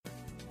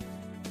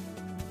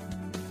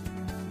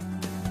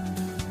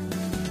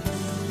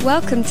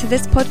Welcome to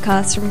this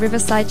podcast from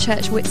Riverside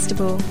Church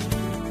Whitstable.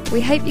 We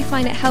hope you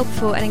find it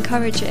helpful and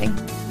encouraging.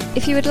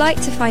 If you would like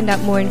to find out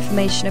more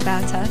information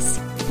about us,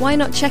 why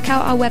not check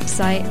out our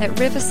website at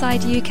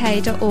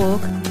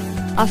riversideuk.org,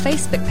 our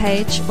Facebook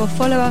page, or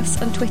follow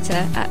us on Twitter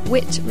at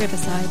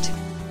 @WhitRiverside.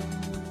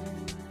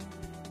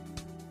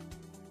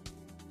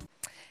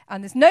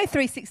 And there's no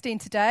 316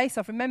 today,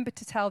 so I've remembered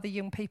to tell the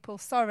young people,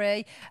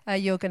 sorry,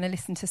 you're going to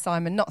listen to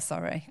Simon. Not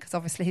sorry, because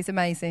obviously he's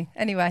amazing.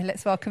 Anyway,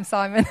 let's welcome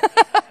Simon.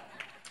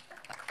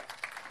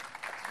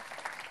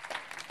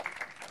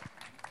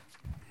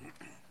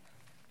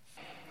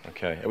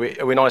 Okay,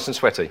 are we nice and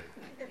sweaty?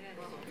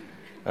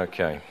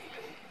 Okay.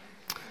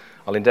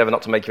 I'll endeavour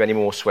not to make you any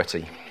more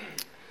sweaty.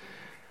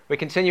 We're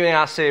continuing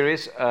our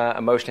series,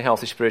 Emotionally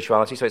Healthy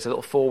Spirituality, so it's a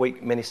little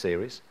 4-week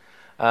mini-series.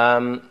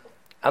 And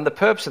the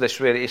purpose of this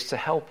really is to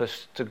help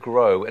us to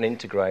grow and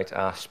integrate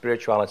our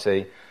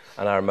spirituality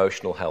and our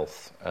emotional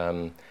health.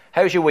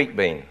 How's your week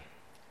been?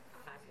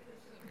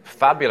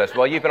 Fabulous.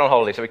 Well, you've been on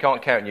holiday, so we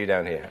can't count you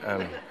down here.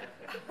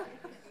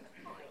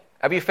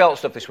 Have you felt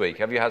stuff this week?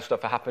 Have you had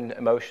stuff that happened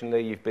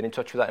emotionally? You've been in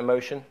touch with that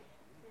emotion?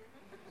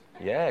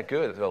 Yeah,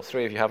 good. Well,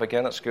 3 of you have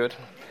again. That's good.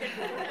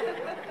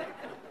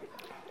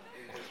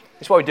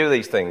 That's why we do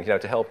these things,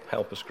 to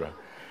help us grow.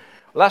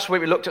 Last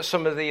week we looked at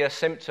some of the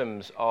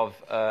symptoms of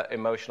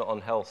emotional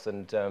unhealth,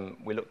 and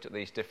we looked at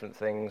these different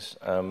things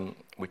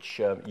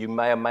which you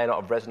may or may not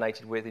have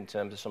resonated with in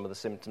terms of some of the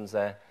symptoms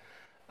there.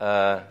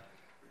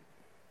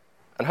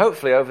 And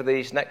hopefully over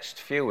these next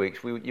few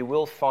weeks you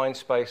will find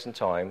space and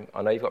time,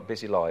 I know you've got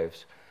busy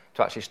lives,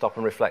 to actually stop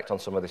and reflect on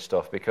some of this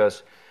stuff,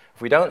 because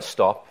if we don't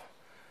stop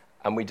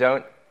and we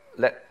don't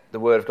let the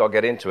Word of God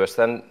get into us,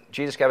 then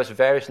Jesus gave us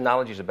various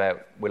analogies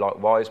about we like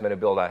wise men who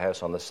build our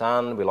house on the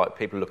sand, we like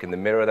people who look in the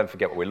mirror, then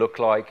forget what we look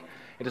like.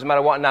 It doesn't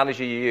matter what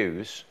analogy you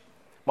use.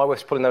 My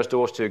wife's pulling those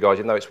doors to, guys,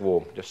 even though it's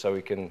warm, just so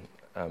we can...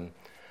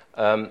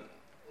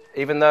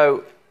 even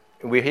though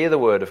we hear the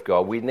Word of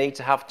God, we need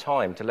to have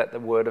time to let the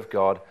Word of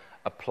God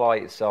apply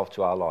itself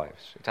to our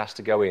lives. It has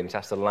to go in, it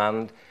has to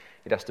land,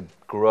 it has to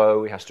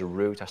grow, it has to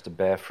root, it has to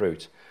bear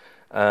fruit.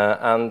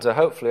 And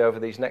hopefully over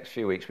these next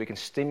few weeks we can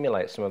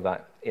stimulate some of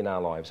that in our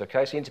lives.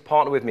 Okay, so you need to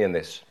partner with me in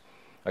this.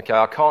 Okay,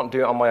 I can't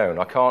do it on my own.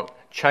 I can't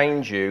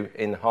change you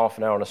in half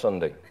an hour on a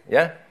Sunday.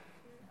 Yeah?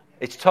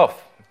 It's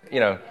tough.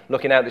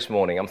 Looking out this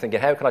morning, I'm thinking,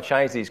 how can I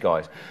change these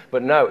guys?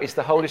 But no, it's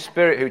the Holy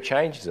Spirit who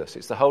changes us.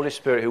 It's the Holy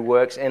Spirit who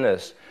works in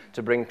us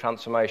to bring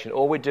transformation.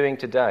 All we're doing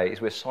today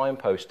is we're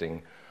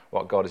signposting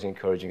what God is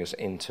encouraging us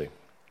into.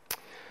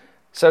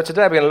 So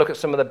today we're going to look at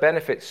some of the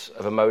benefits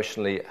of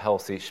emotionally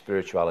healthy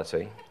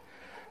spirituality.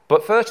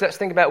 But first, let's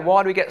think about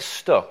why do we get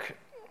stuck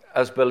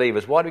as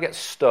believers? Why do we get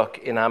stuck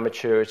in our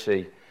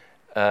maturity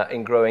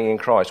in growing in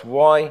Christ?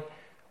 Why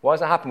does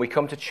that happen? We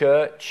come to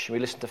church, we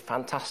listen to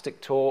fantastic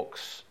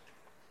talks.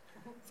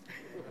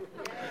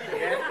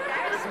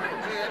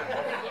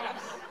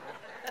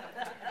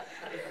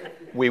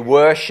 We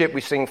worship, we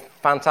sing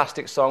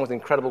fantastic songs with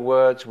incredible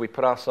words. We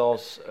put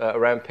ourselves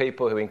around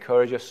people who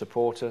encourage us,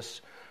 support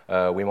us.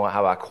 We might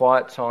have our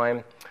quiet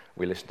time.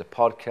 We listen to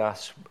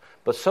podcasts.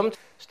 But some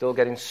still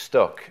getting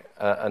stuck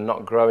and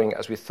not growing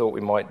as we thought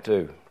we might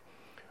do.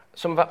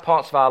 Some of that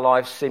parts of our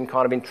lives seem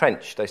kind of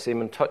entrenched. They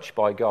seem untouched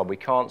by God. We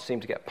can't seem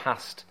to get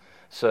past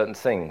certain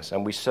things,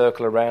 and we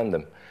circle around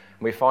them. And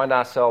we find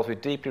ourselves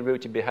with deeply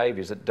rooted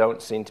behaviours that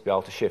don't seem to be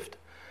able to shift.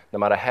 No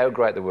matter how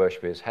great the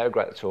worship is, how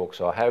great the talks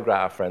are, how great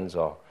our friends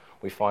are,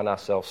 we find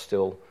ourselves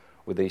still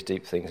with these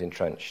deep things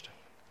entrenched.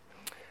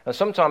 And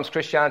sometimes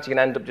Christianity can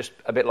end up just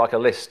a bit like a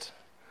list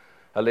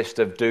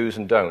of do's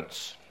and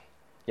don'ts.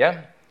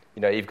 Yeah?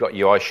 You've got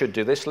your I should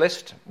do this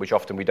list, which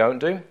often we don't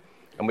do,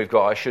 and we've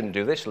got I shouldn't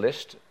do this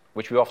list,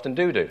 which we often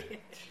do.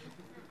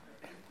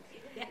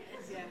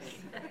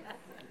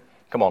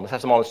 Come on, let's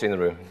have some honesty in the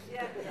room.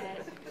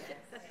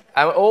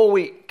 And all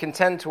we can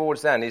tend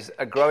towards then is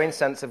a growing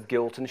sense of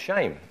guilt and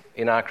shame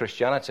in our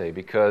Christianity,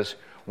 because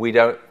we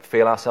don't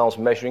feel ourselves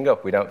measuring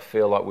up. We don't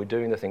feel like we're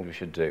doing the things we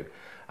should do.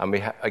 And we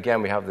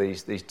have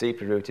these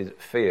deeply rooted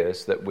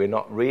fears that we're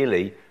not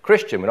really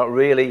Christian, we're not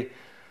really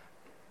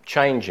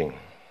changing.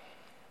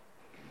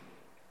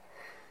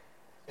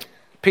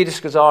 Peter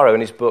Scazzaro,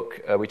 in his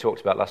book we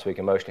talked about last week,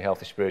 Emotionally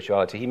Healthy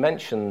Spirituality, he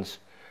mentions,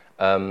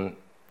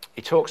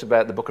 he talks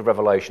about the book of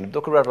Revelation. The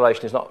book of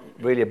Revelation is not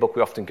really a book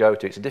we often go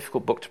to. It's a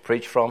difficult book to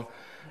preach from.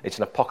 It's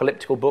an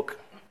apocalyptical book.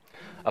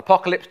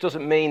 Apocalypse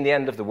doesn't mean the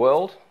end of the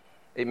world.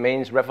 It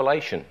means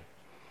revelation.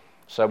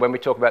 So when we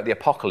talk about the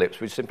apocalypse,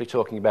 we're simply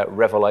talking about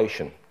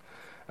revelation.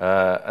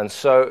 And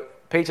so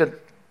Peter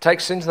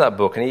takes us into that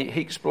book, and he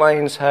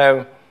explains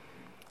how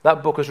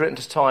that book was written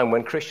at a time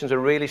when Christians are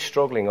really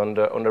struggling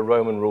under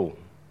Roman rule.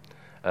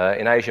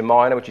 In Asia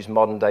Minor, which is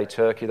modern-day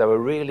Turkey, they were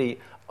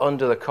really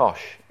under the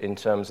cosh in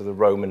terms of the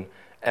Roman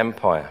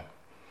Empire.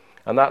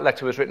 And that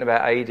letter was written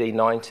about AD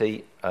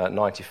 90,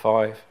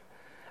 95.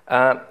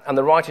 And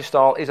the writing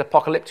style is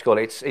apocalyptical.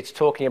 It's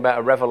talking about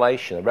a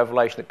revelation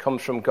that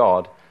comes from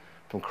God,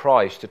 from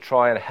Christ, to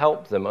try and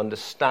help them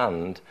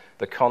understand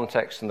the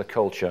context and the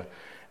culture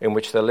in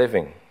which they're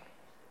living.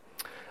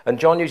 And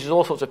John uses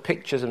all sorts of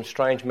pictures and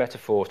strange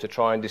metaphors to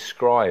try and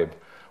describe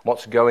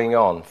what's going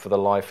on for the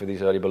life of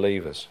these early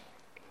believers.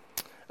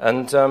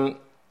 And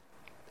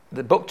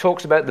the book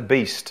talks about the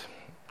beast.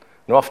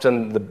 And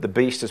often the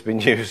beast has been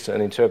used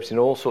and interpreted in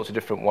all sorts of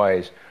different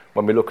ways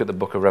when we look at the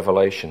book of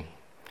Revelation.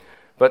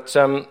 But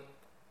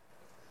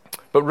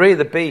really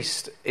the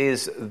beast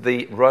is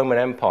the Roman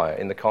Empire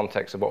in the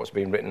context of what was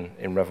being written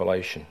in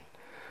Revelation.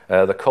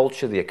 The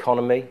culture, the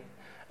economy,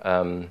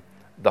 the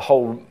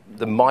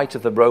might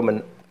of the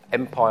Roman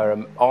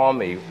Empire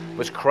army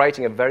was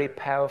creating a very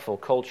powerful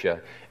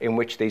culture in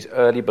which these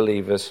early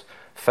believers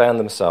found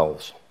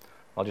themselves.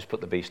 I'll just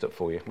put the beast up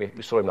for you.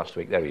 We saw him last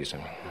week. There he is.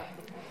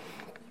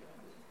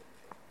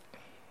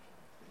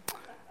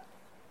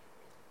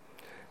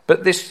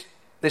 But this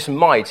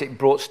might, it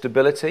brought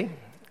stability,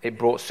 it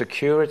brought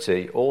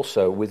security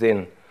also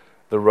within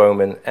the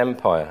Roman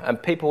Empire.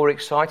 And people were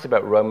excited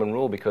about Roman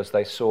rule because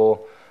they saw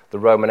the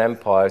Roman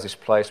Empire as this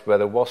place where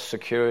there was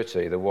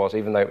security. There was,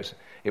 even though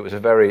it was a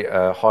very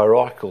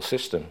hierarchical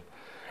system,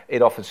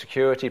 it offered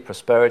security,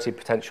 prosperity,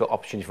 potential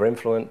opportunity for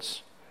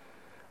influence.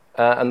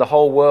 And the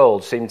whole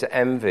world seemed to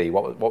envy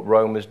what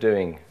Rome was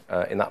doing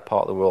in that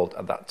part of the world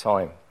at that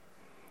time.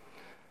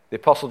 The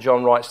Apostle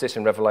John writes this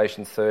in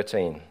Revelation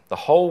 13. The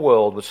whole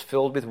world was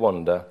filled with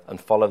wonder and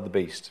followed the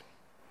beast.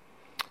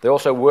 They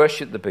also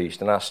worshipped the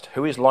beast and asked,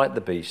 who is like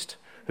the beast?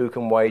 Who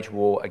can wage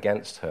war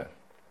against her?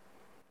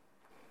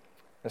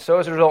 And so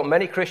as a result,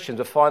 many Christians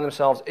will find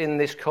themselves in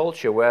this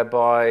culture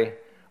whereby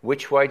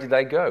which way did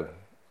they go?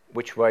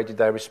 Which way did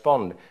they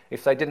respond?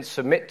 If they didn't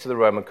submit to the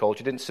Roman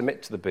culture, didn't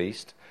submit to the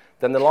beast,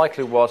 then the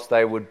likelihood was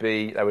they would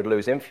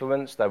lose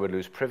influence, they would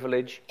lose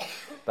privilege,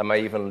 they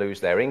may even lose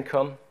their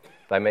income.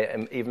 They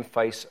may even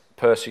face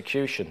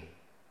persecution.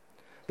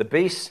 The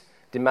beast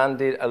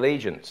demanded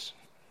allegiance.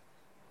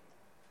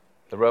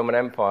 The Roman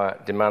Empire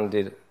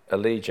demanded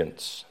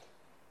allegiance.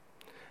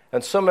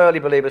 And some early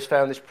believers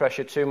found this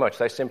pressure too much.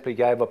 They simply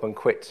gave up and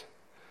quit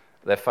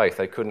their faith.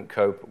 They couldn't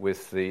cope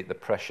with the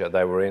pressure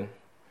they were in.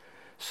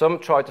 Some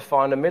tried to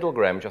find a middle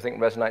ground, which I think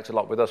resonates a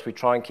lot with us. We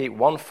try and keep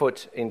one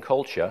foot in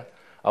culture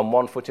and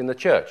one foot in the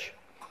church.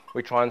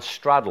 We try and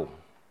straddle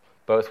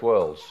both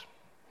worlds.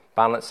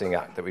 Balancing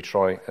act that we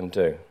try and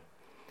do.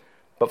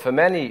 But for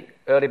many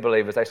early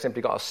believers, they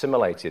simply got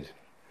assimilated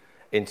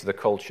into the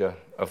culture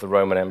of the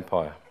Roman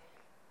Empire.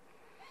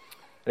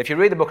 And if you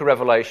read the book of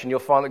Revelation, you'll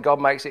find that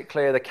God makes it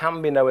clear there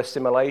can be no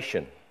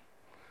assimilation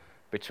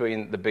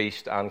between the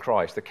beast and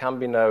Christ. There can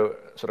be no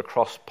sort of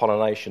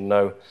cross-pollination,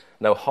 no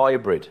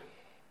hybrid.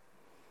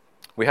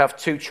 We have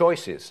two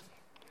choices.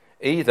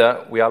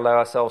 Either we allow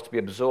ourselves to be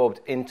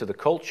absorbed into the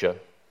culture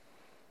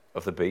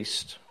of the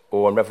beast,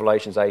 or in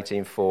Revelations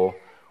 18:4,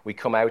 we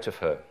come out of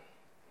her.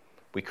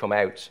 We come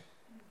out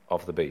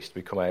of the beast.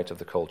 We come out of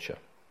the culture.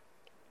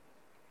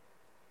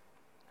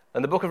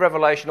 And the book of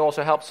Revelation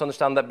also helps us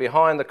understand that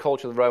behind the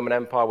culture of the Roman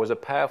Empire was a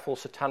powerful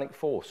satanic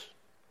force.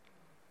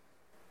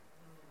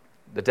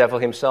 The devil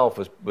himself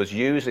was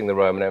using the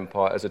Roman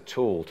Empire as a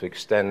tool to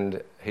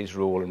extend his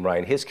rule and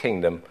reign, his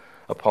kingdom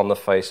upon the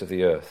face of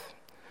the earth.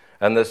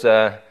 And there's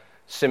a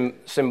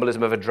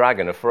symbolism of a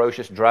dragon. A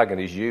ferocious dragon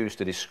is used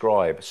to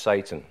describe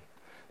Satan,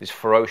 this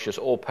ferocious,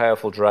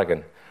 all-powerful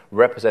dragon,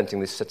 representing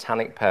this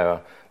satanic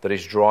power that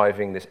is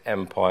driving this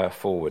empire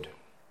forward.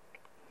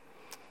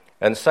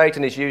 And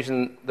Satan is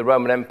using the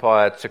Roman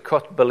Empire to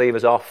cut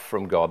believers off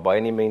from God by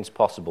any means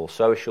possible,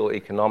 social,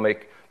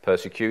 economic,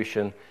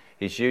 persecution.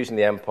 He's using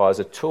the empire as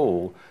a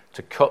tool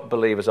to cut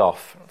believers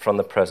off from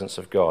the presence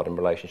of God in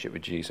relationship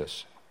with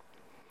Jesus.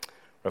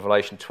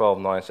 Revelation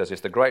 12:9 says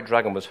this, the great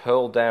dragon was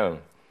hurled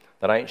down,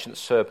 that ancient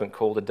serpent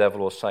called the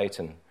devil or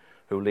Satan,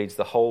 who leads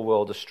the whole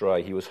world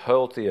astray. He was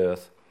hurled to the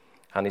earth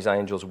and his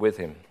angels with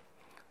him.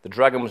 The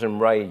dragon was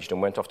enraged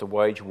and went off to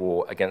wage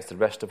war against the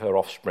rest of her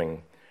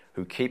offspring,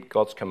 who keep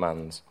God's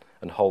commands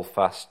and hold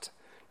fast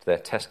to their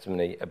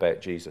testimony about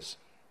Jesus.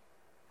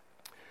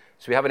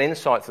 So we have an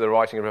insight through the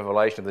writing of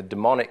Revelation of the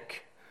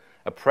demonic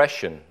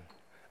oppression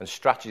and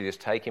strategy that's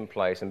taking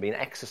place and being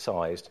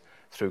exercised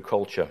through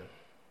culture.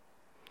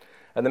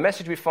 And the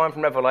message we find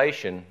from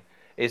Revelation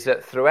is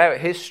that throughout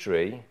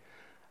history,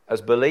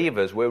 as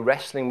believers, we're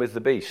wrestling with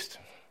the beast.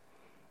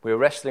 We're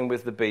wrestling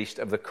with the beast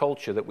of the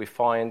culture that we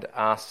find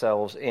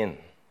ourselves in.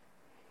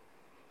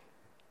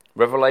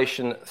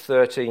 Revelation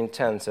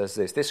 13:10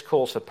 says this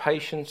calls for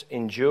patience,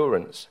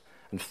 endurance,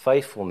 and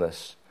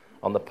faithfulness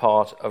on the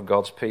part of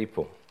God's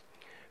people.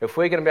 If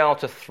we're going to be able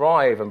to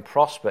thrive and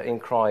prosper in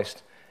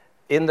Christ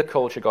in the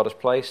culture God has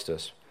placed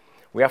us,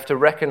 we have to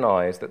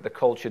recognize that the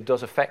culture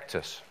does affect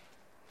us.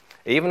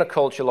 Even a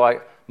culture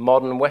like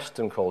modern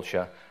Western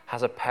culture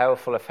has a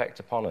powerful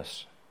effect upon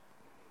us.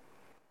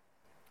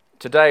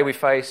 Today we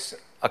face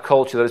a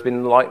culture that has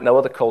been like no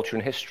other culture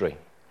in history.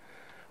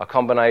 A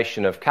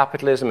combination of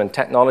capitalism and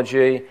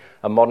technology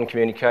and modern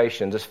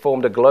communications has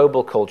formed a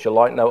global culture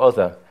like no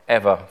other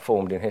ever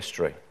formed in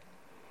history.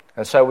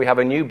 And so we have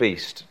a new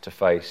beast to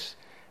face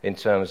in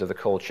terms of the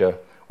culture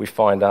we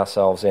find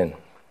ourselves in.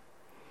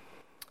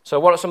 So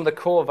what are some of the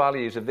core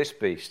values of this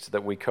beast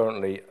that we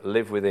currently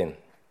live within?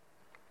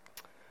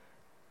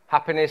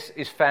 Happiness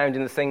is found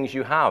in the things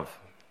you have.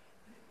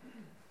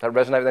 Does that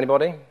resonate with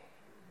anybody?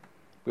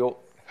 We all...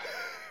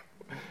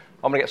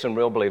 I'm going to get some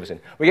real believers in.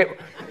 We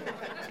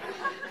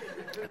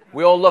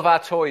all love our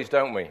toys,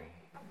 don't we?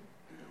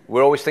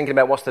 We're always thinking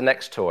about what's the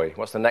next toy,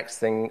 what's the next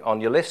thing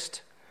on your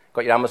list.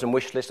 Got your Amazon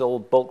wish list all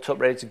bulked up,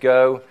 ready to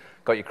go.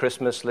 Got your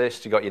Christmas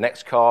list, you got your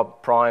next car,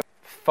 Prime.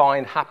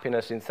 Find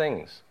happiness in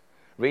things.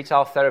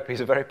 Retail therapy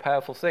is a very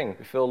powerful thing.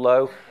 We feel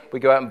low, we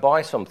go out and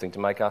buy something to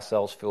make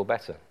ourselves feel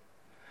better.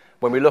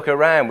 When we look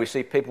around, we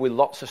see people with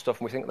lots of stuff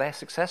and we think they're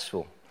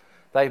successful.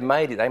 They've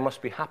made it, they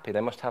must be happy, they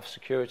must have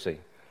security.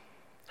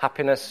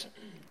 Happiness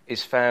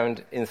is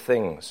found in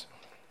things.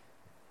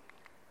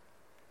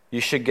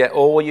 You should get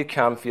all you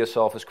can for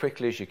yourself as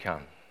quickly as you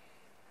can.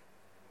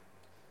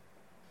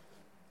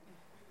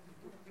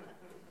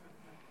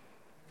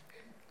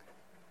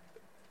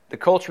 The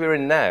culture we're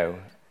in now,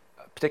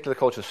 particularly the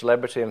culture of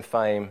celebrity and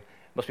fame,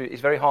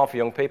 it's very hard for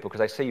young people because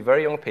they see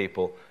very young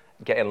people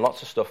getting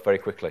lots of stuff very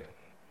quickly.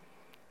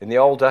 In the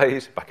old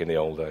days, back in the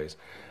old days,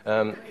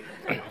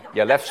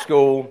 you left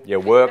school, you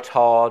worked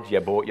hard, you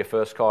bought your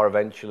first car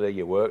eventually,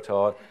 you worked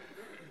hard.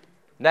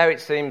 Now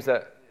it seems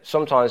that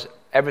sometimes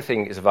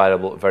everything is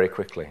available very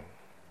quickly.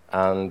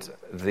 And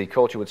the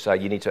culture would say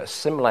you need to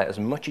assimilate as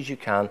much as you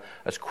can,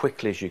 as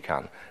quickly as you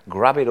can.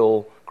 Grab it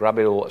all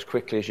as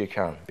quickly as you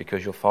can,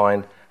 because you'll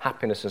find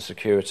happiness and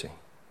security.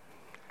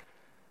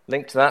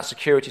 Linked to that,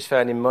 security is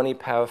found in money,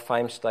 power,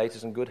 fame,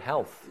 status, and good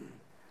health.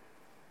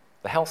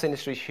 The health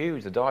industry is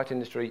huge, the diet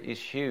industry is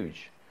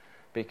huge,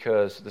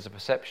 because there's a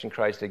perception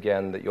created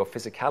again that your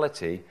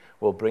physicality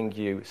will bring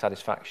you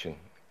satisfaction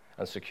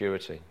and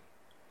security.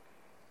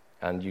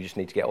 And you just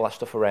need to get all that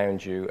stuff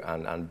around you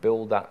and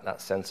build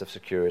that sense of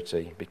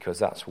security, because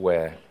that's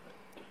where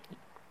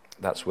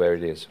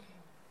it is.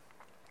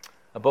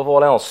 Above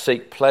all else,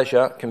 seek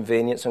pleasure,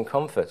 convenience, and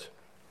comfort.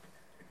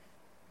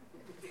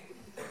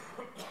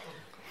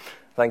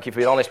 Thank you for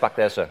being honest back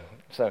there, sir.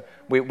 So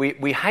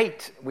we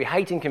hate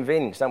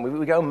inconvenience, don't we?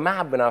 We go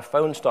mad when our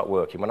phones stop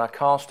working, when our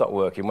cars stop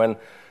working, when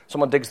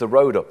someone digs the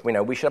road up.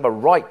 We should have a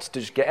right to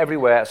just get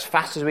everywhere as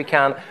fast as we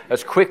can,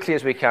 as quickly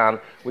as we can.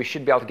 We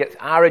should be able to get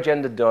our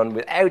agenda done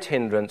without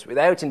hindrance,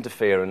 without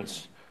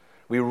interference.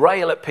 We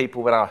rail at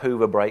people when our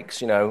Hoover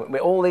breaks,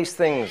 all these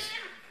things.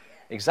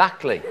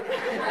 Exactly.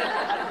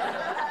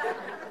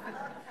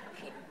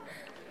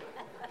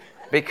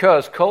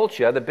 Because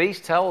culture, the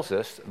beast tells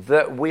us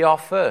that we are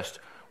first.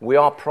 We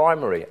are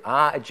primary.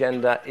 Our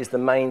agenda is the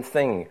main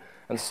thing.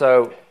 And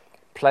so,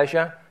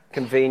 pleasure,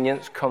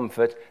 convenience,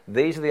 comfort,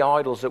 these are the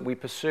idols that we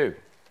pursue.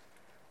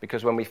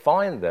 Because when we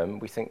find them,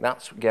 we think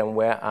that's, again,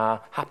 where our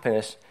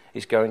happiness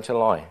is going to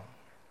lie.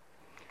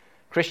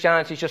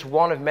 Christianity is just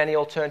one of many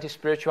alternative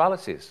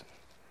spiritualities.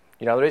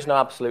 There is no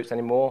absolutes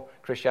anymore.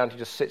 Christianity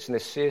just sits in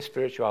this sea of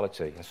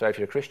spirituality. And so if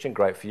you're a Christian,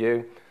 great for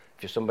you.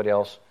 If you're somebody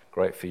else,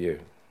 great for you.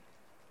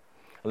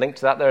 Linked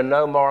to that, there are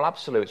no moral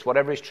absolutes.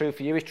 Whatever is true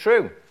for you is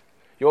true.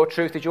 Your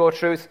truth is your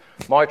truth.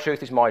 My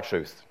truth is my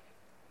truth.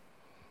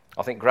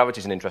 I think gravity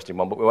is an interesting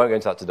one, but we won't go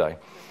into that today.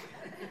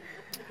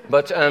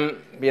 But,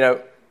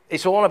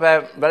 it's all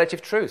about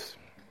relative truth.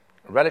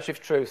 Relative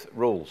truth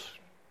rules.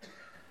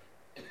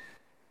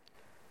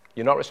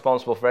 You're not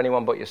responsible for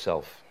anyone but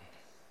yourself.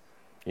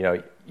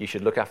 You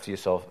should look after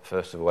yourself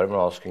first of all.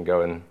 Everyone else can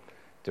go and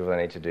do what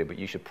they need to do, but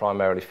you should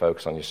primarily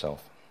focus on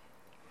yourself.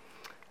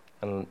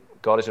 And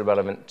God is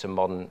irrelevant to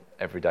modern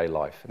everyday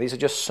life. These are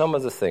just some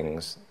of the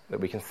things that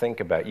we can think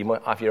about. You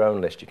might have your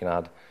own list. You can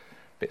add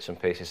bits and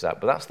pieces to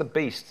that. But that's the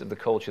beast of the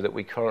culture that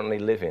we currently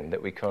live in,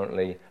 that we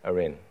currently are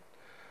in.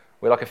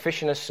 We're like a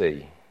fish in a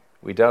sea.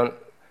 We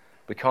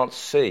can't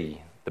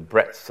see the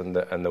breadth and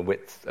the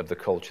width of the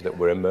culture that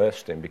we're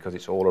immersed in because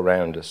it's all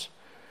around us.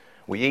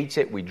 We eat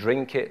it, we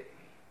drink it,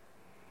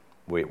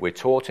 we're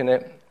taught in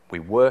it, we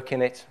work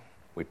in it,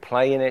 we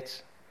play in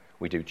it,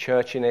 we do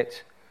church in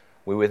it.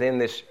 We're within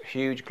this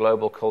huge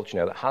global culture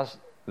now that has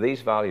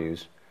these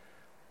values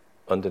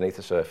underneath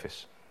the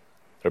surface.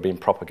 They're being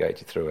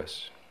propagated through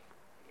us.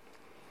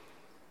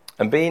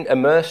 And being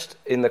immersed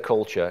in the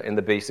culture, in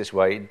the beast this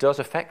way, it does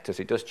affect us,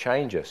 it does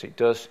change us, it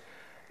does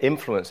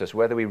influence us,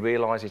 whether we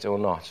realize it or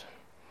not.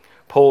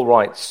 Paul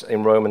writes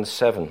in Romans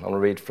 7, I'm going to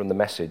read from the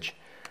Message.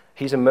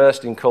 He's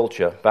immersed in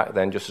culture back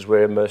then, just as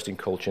we're immersed in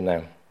culture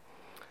now.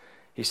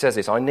 He says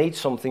this, I need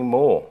something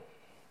more.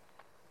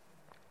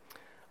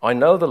 I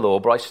know the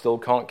law, but I still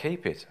can't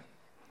keep it.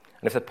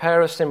 And if the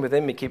power of sin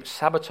within me keeps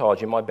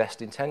sabotaging my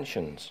best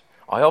intentions,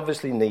 I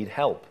obviously need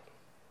help.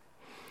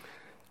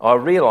 I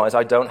realize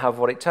I don't have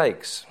what it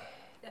takes.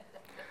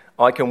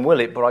 I can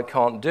will it, but I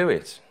can't do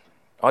it.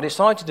 I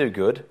decide to do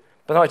good,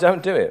 but I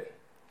don't do it.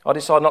 I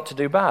decide not to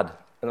do bad,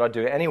 and I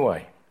do it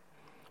anyway.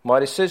 My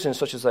decisions,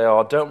 such as they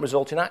are, don't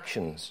result in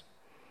actions.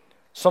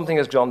 Something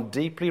has gone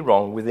deeply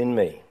wrong within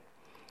me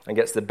and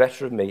gets the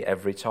better of me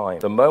every time.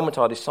 The moment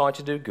I decide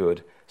to do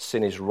good,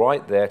 sin is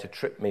right there to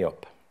trip me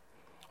up.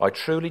 I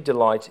truly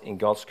delight in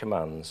God's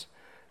commands,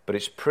 but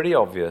it's pretty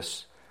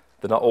obvious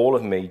that not all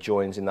of me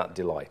joins in that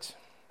delight.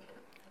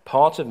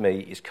 Part of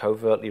me is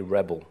covertly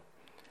rebel,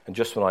 and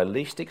just when I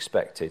least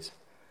expect it,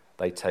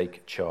 they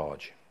take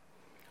charge.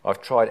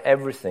 I've tried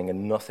everything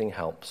and nothing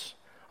helps.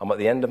 I'm at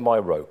the end of my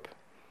rope.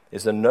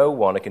 Is there no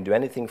one who can do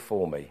anything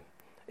for me?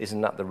 Isn't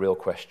that the real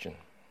question?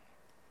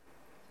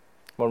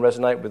 Want to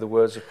resonate with the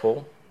words of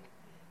Paul?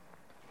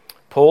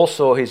 Paul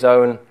saw his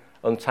own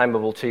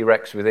untamable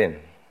T-Rex within.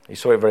 He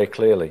saw it very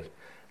clearly.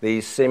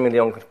 These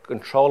seemingly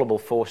uncontrollable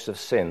forces of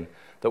sin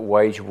that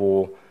wage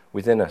war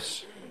within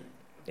us,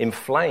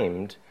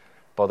 inflamed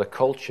by the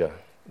culture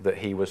that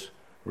he was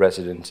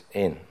resident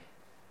in.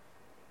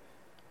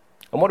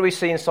 And what do we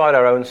see inside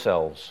our own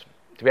selves?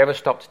 Do we ever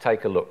stop to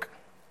take a look?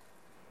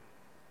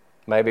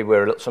 Maybe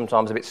we're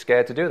sometimes a bit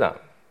scared to do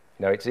that.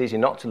 You know, it's easy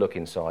not to look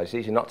inside. It's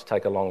easy not to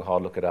take a long,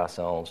 hard look at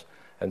ourselves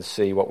and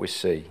see what we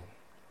see.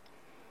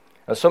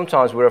 And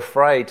sometimes we're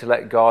afraid to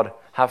let God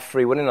have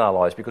free will in our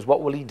lives, because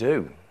what will he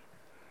do?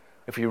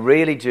 If we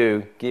really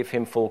do give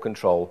him full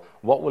control,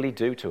 what will he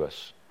do to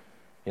us?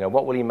 You know,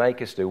 what will he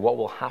make us do? What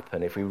will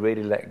happen if we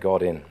really let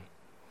God in,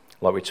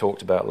 like we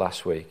talked about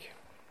last week?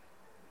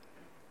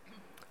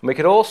 And we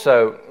could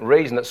also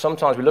reason that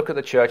sometimes we look at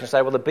the church and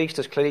say, well, the beast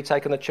has clearly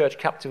taken the church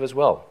captive as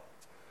well,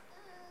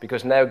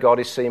 because now God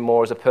is seen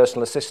more as a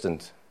personal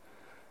assistant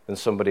than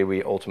somebody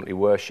we ultimately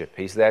worship.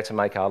 He's there to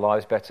make our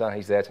lives better.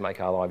 He's there to make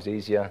our lives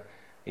easier.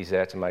 He's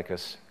there to make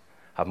us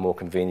have more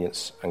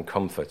convenience and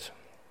comfort.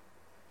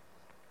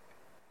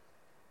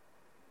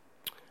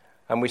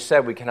 And we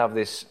said we can have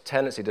this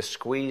tendency to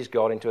squeeze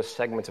God into a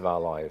segment of our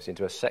lives,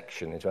 into a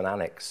section, into an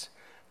annex,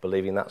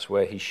 believing that's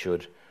where he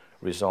should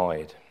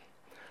reside.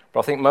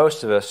 But I think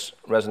most of us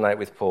resonate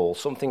with Paul.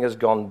 Something has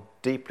gone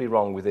deeply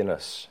wrong within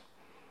us,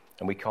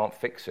 and we can't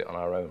fix it on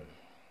our own.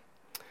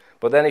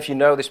 But then if you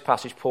know this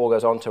passage, Paul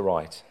goes on to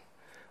write,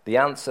 the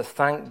answer,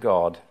 thank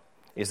God,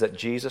 is that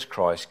Jesus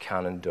Christ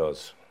can and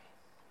does.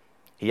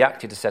 He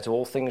acted to set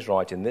all things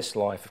right in this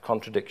life of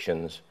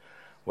contradictions,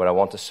 where I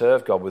want to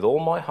serve God with all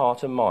my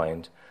heart and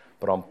mind,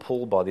 but I'm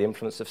pulled by the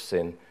influence of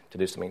sin to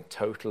do something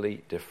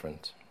totally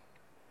different.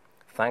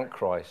 Thank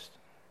Christ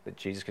that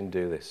Jesus can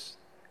do this.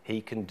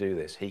 He can do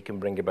this. He can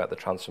bring about the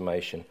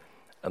transformation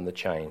and the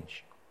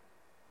change.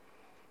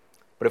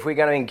 But if we're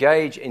going to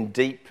engage in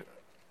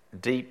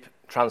deep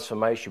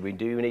transformation, we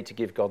do need to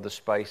give God the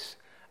space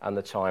and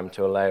the time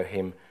to allow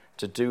him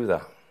to do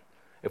that.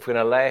 If we're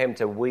going to allow him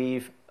to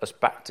weave us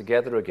back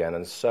together again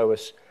and sew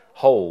us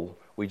whole,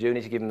 we do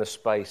need to give him the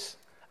space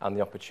and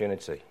the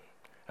opportunity.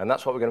 And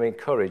that's what we're going to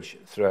encourage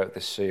throughout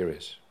this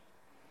series.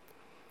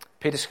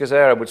 Peter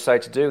Scazzero would say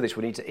to do this,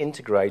 we need to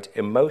integrate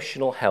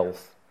emotional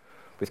health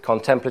with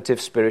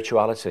contemplative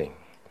spirituality.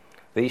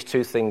 These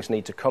two things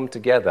need to come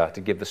together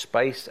to give the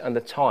space and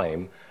the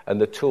time and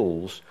the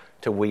tools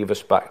to weave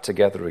us back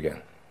together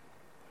again.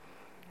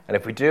 And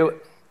if we do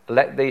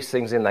let these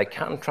things in, they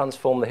can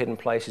transform the hidden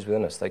places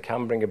within us. They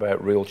can bring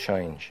about real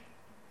change.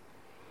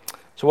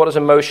 So what does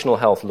emotional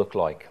health look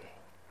like?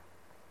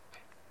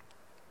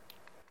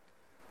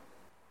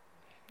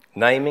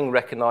 Naming,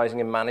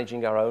 recognizing, and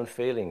managing our own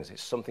feelings.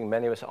 It's something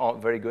many of us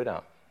aren't very good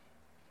at.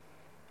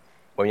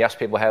 When you ask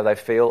people how they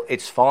feel,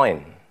 it's fine.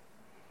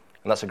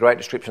 And that's a great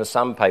description of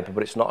sandpaper,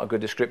 but it's not a good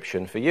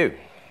description for you.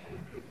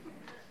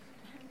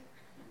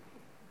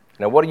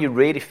 Now, what are you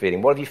really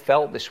feeling? What have you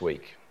felt this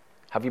week?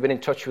 Have you been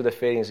in touch with the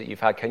feelings that you've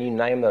had? Can you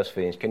name those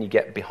feelings? Can you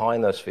get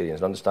behind those feelings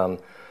and understand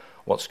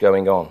what's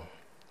going on?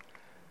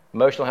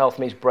 Emotional health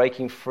means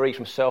breaking free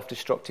from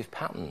self-destructive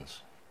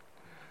patterns.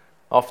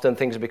 Often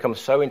things have become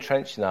so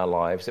entrenched in our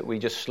lives that we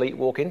just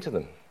sleepwalk into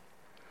them.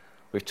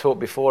 We've talked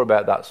before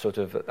about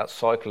that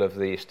cycle of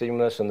the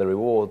stimulus and the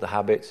reward, the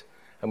habit,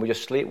 and we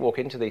just sleepwalk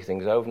into these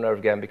things over and over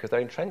again because they're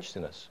entrenched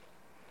in us.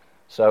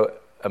 So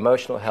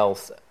emotional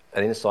health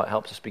and insight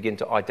helps us begin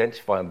to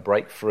identify and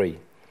break free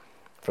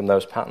from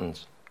those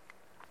patterns.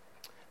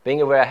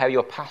 Being aware how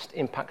your past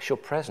impacts your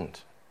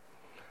present.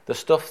 The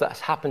stuff that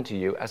has happened to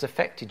you has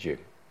affected you.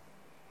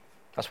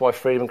 That's why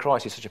Freedom in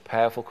Christ is such a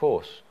powerful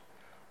course.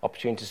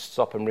 Opportunity to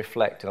stop and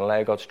reflect and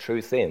allow God's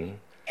truth in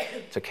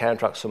to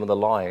counteract some of the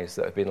lies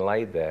that have been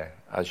laid there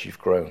as you've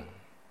grown.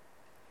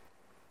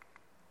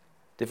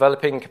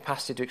 Developing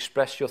capacity to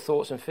express your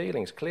thoughts and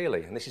feelings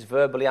clearly, and this is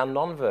verbally and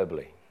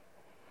non-verbally.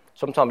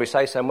 Sometimes we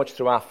say so much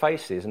through our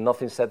faces and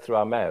nothing said through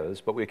our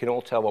mouths, but we can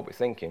all tell what we're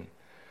thinking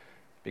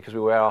because we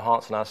wear our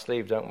hearts on our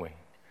sleeve, don't we?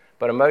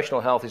 But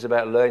emotional health is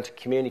about learning to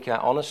communicate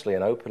honestly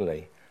and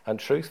openly and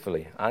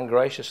truthfully and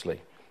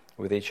graciously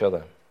with each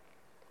other.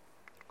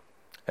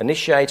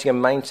 Initiating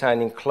and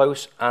maintaining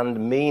close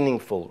and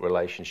meaningful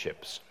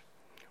relationships.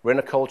 We're in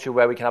a culture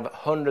where we can have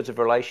hundreds of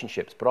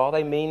relationships, but are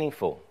they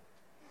meaningful?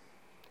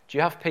 Do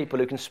you have people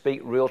who can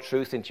speak real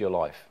truth into your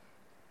life?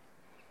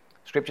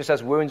 Scripture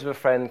says wounds of a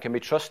friend can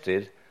be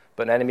trusted,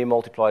 but an enemy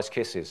multiplies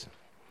kisses.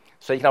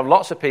 So you can have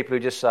lots of people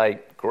who just say,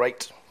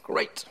 great,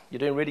 you're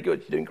doing really good,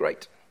 you're doing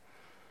great.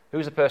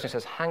 Who's the person who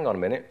says, hang on a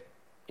minute,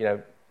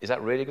 is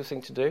that really a good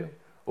thing to do?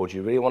 Or do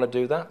you really want to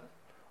do that?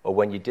 Or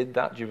when you did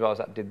that, do you realize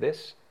that did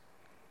this?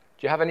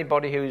 Do you have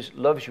anybody who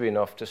loves you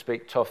enough to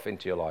speak tough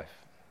into your life?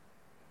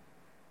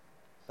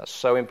 That's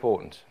so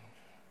important.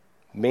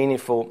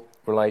 Meaningful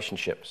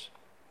relationships.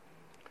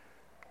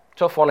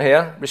 Tough one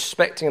here.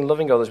 Respecting and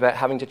loving others without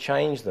having to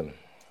change them.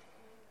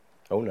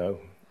 Oh no.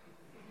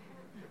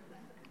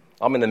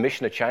 I'm in the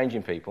mission of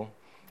changing people.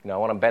 I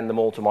want to bend them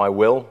all to my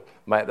will,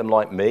 make them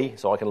like me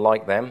so I can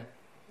like them.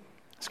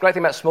 It's a great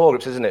thing about small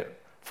groups, isn't it?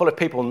 Full of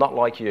people not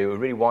like you who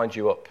really wind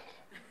you up.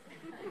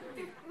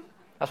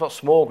 That's what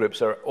small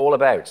groups are all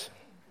about.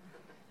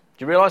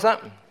 Do you realise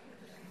that?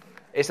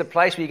 It's a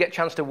place where you get a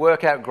chance to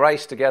work out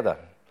grace together,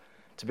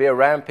 to be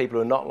around people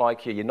who are not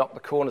like you. You knock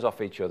the corners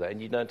off each other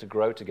and you learn to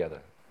grow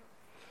together.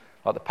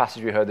 Like the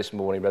passage we heard this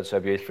morning, read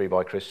so beautifully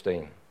by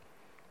Christine.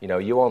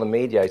 You are the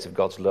mediator of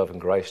God's love and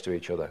grace to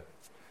each other.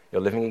 You're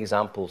living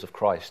examples of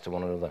Christ to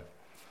one another.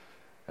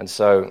 And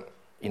so,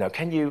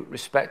 can you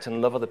respect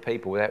and love other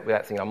people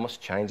without thinking, I must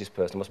change this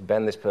person, I must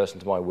bend this person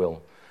to my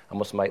will, I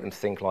must make them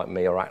think like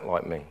me or act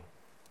like me?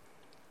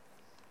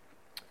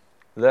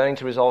 Learning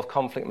to resolve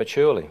conflict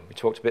maturely. We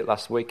talked a bit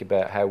last week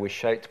about how we're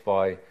shaped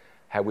by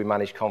how we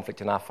manage conflict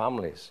in our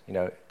families.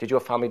 Did your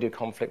family do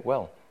conflict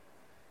well?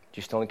 Do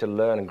you still need to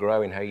learn and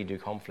grow in how you do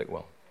conflict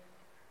well?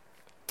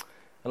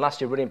 And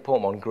lastly, a really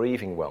important one,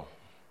 grieving well.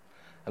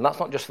 And that's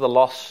not just for the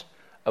loss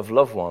of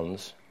loved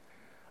ones.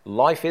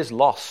 Life is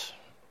loss.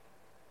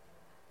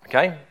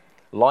 Okay?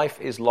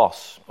 Life is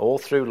loss. All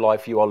through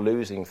life you are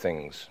losing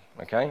things.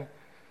 Okay?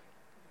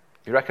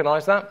 You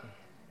recognise that?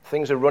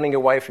 Things are running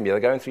away from you. They're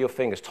going through your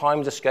fingers.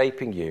 Time's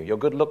escaping you. Your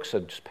good looks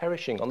are just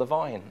perishing on the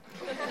vine.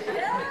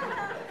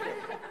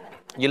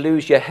 You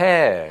lose your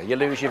hair. You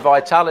lose your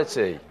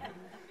vitality.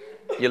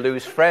 You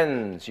lose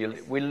friends.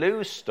 We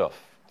lose stuff.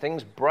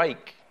 Things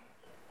break.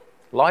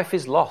 Life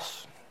is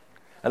loss.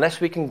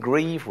 Unless we can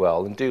grieve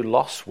well and do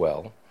loss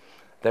well,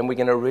 then we're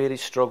going to really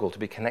struggle to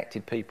be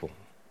connected people.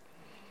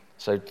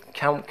 So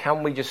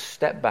can we just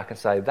step back and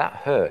say, that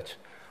hurt,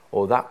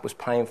 or that was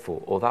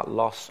painful, or that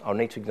loss, I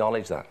need to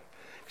acknowledge that.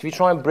 If you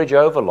try and bridge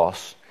over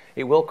loss,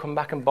 it will come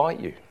back and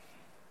bite you.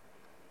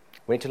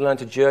 We need to learn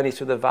to journey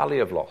through the valley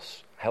of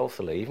loss,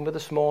 healthily, even with the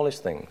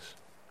smallest things.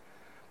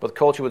 But the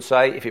culture would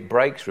say, if it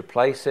breaks,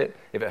 replace it.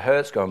 If it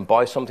hurts, go and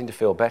buy something to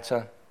feel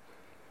better.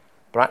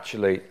 But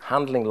actually,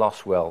 handling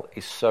loss well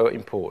is so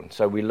important.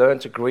 So we learn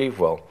to grieve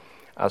well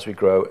as we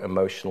grow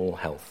emotional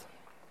health.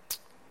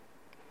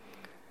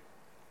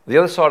 The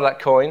other side of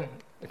that coin,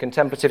 the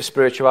contemplative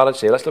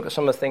spirituality, let's look at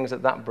some of the things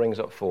that brings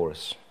up for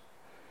us.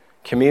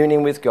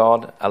 Communing with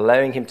God,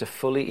 allowing him to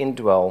fully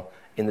indwell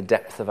in the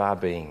depth of our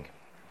being.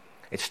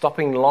 It's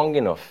stopping long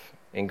enough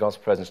in God's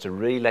presence to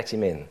really let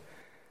him in.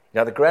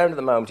 Now, the ground at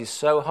the moment is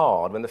so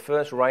hard, when the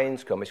first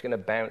rains come, it's going to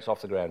bounce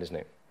off the ground, isn't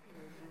it?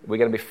 We're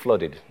going to be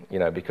flooded,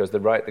 because the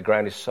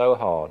ground is so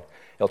hard.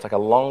 It'll take a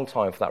long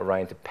time for that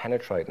rain to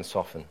penetrate and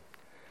soften.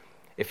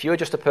 If you're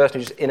just a person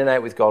who's just in and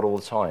out with God all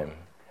the time,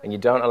 and you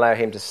don't allow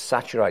him to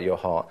saturate your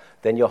heart,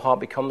 then your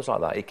heart becomes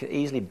like that. It can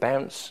easily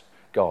bounce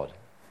God.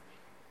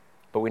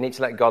 But we need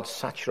to let God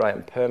saturate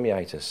and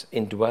permeate us,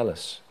 indwell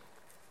us.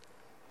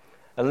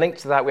 And linked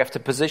to that, we have to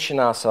position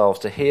ourselves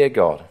to hear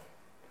God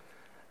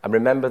and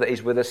remember that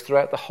he's with us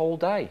throughout the whole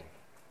day.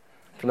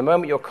 From the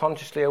moment you're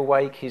consciously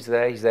awake, he's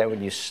there. He's there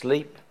when you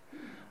sleep.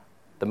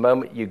 The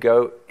moment you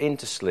go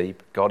into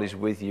sleep, God is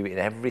with you in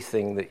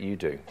everything that you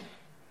do.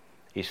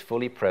 He's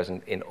fully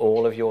present in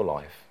all of your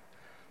life.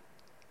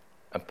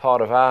 And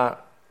part of our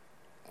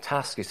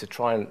task is to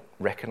try and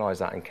recognize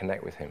that and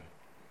connect with him.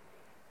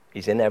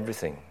 He's in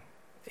everything.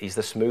 He's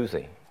the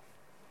smoothie.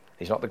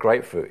 He's not the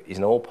grapefruit. He's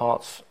in all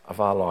parts of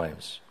our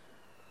lives.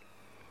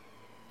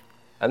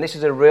 And this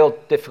is a real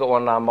difficult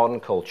one in our modern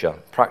culture.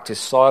 Practice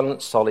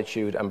silence,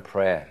 solitude, and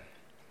prayer.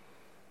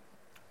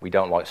 We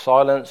don't like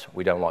silence.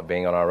 We don't like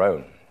being on our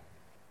own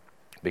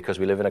because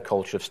we live in a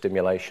culture of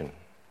stimulation.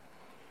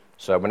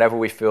 So whenever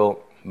we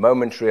feel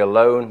momentary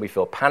alone, we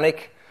feel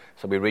panic.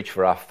 So we reach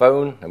for our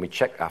phone and we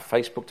check our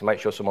Facebook to make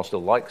sure someone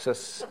still likes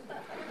us.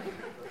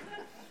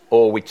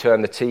 Or we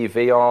turn the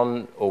TV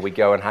on, or we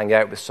go and hang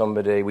out with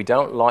somebody. We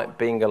don't like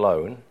being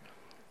alone,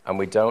 and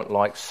we don't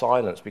like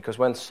silence, because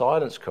when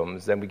silence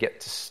comes, then we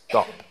get to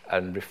stop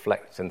and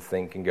reflect and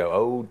think and go,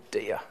 oh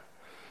dear.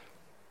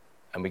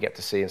 And we get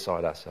to see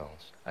inside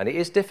ourselves. And it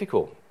is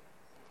difficult.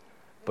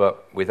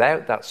 But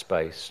without that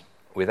space,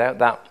 without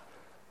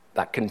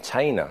that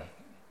container,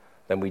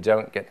 then we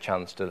don't get a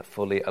chance to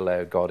fully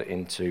allow God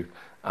into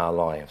our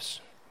lives.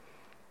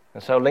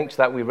 And so linked to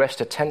that, we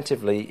rest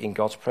attentively in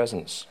God's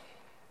presence.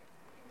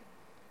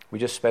 We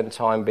just spend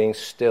time being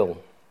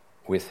still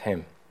with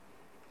him.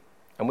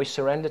 And we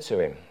surrender to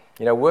him.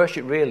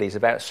 Worship really is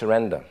about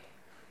surrender.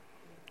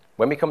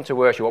 When we come to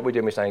worship, what we're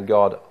doing is saying,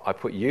 God, I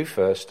put you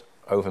first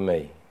over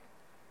me.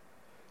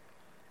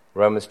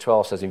 Romans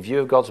 12 says, in view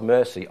of God's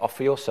mercy,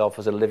 offer yourself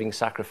as a living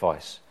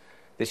sacrifice.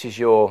 This is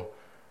your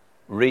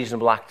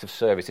reasonable act of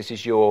service. This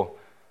is your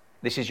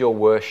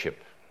worship.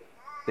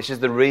 This is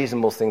the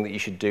reasonable thing that you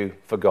should do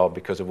for God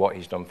because of what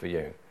he's done for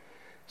you.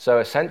 So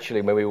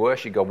essentially, when we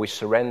worship God, we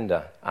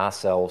surrender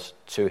ourselves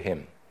to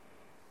him.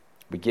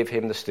 We give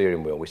him the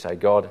steering wheel. We say,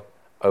 God,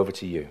 over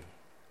to you.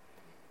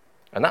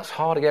 And that's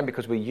hard again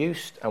because we're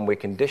used and we're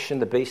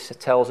conditioned. The beast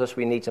tells us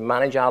we need to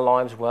manage our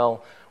lives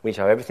well. We need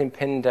to have everything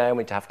pinned down.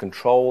 We need to have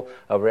control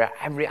over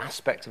every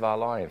aspect of our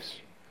lives.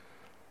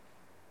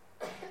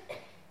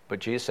 But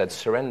Jesus said,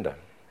 surrender.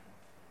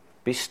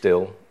 Be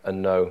still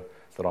and know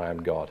that I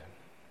am God.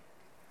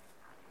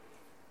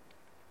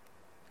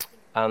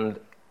 And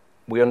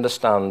we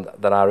understand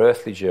that our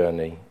earthly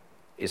journey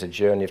is a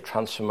journey of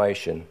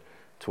transformation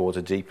towards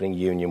a deepening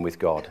union with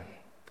God.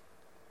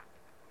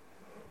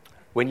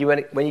 When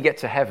you get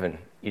to heaven,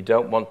 you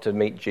don't want to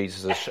meet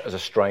Jesus as a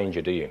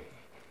stranger, do you?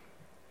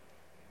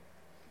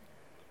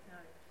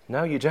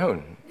 No, you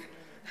don't.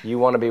 You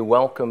want to be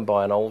welcomed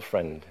by an old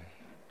friend,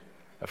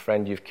 a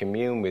friend you've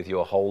communed with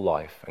your whole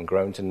life and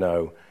grown to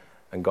know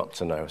and got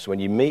to know. So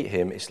when you meet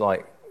him, it's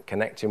like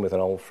connecting with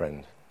an old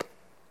friend.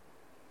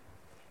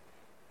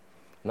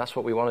 And that's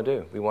what we want to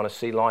do. We want to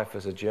see life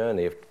as a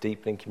journey of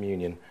deepening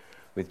communion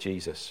with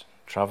Jesus,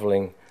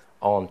 travelling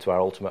on to our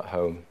ultimate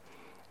home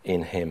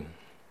in him.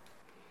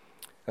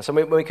 And so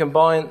when we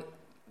combine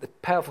the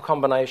powerful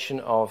combination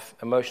of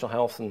emotional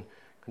health and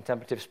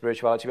contemplative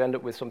spirituality, we end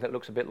up with something that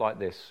looks a bit like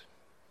this.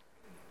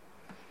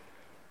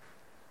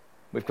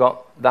 We've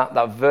got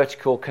that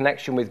vertical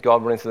connection with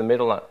God running through the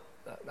middle,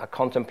 that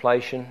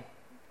contemplation.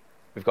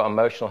 We've got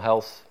emotional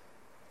health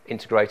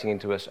integrating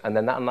into us, and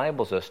then that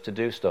enables us to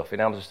do stuff. It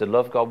enables us to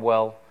love God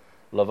well,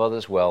 love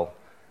others well,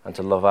 and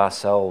to love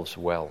ourselves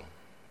well.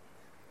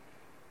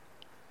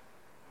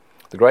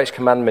 The greatest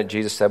commandment,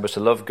 Jesus said, was to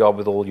love God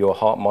with all your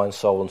heart, mind,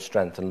 soul, and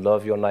strength, and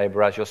love your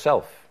neighbour as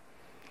yourself.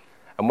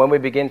 And when we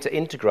begin to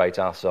integrate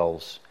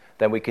ourselves,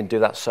 then we can do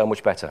that so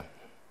much better.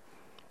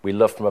 We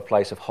love from a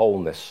place of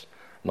wholeness,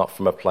 not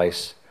from a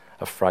place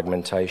of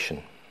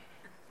fragmentation.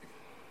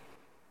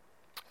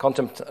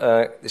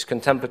 This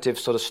contemplative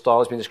sort of style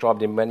has been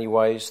described in many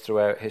ways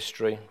throughout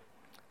history.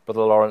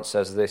 Brother Lawrence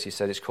says this, he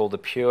said, it's called the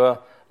pure,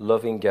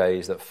 loving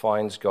gaze that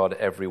finds God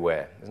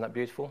everywhere. Isn't that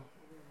beautiful?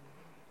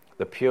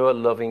 The pure,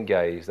 loving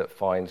gaze that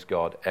finds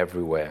God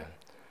everywhere.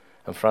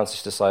 And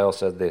Francis de Sales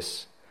said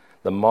this,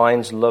 the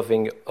mind's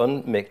loving,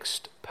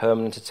 unmixed,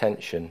 permanent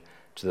attention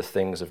to the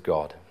things of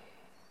God.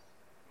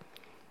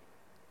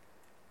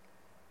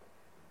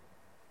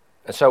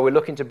 And so we're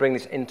looking to bring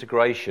this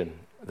integration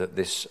that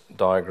this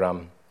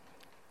diagram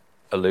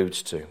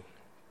alludes to.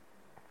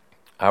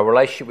 Our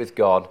relationship with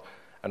God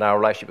and our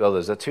relationship with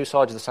others are two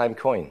sides of the same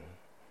coin.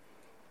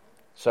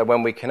 So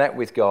when we connect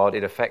with God,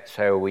 it affects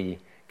how we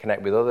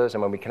connect with others,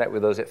 and when we connect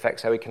with others, it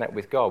affects how we connect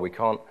with God. We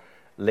can't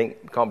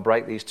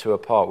break these two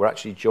apart. We're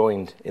actually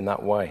joined in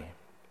that way.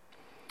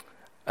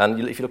 And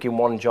if you look in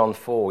 1 John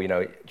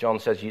 4, John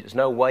says there's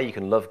no way you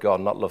can love God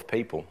and not love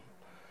people,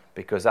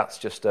 because that's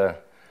just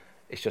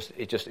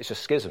it's a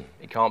schism.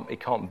 It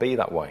can't be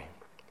that way.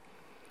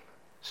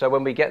 So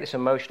when we get this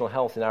emotional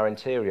health in our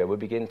interior, we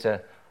begin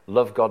to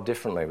love God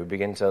differently. We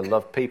begin to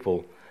love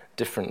people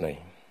differently.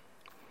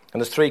 And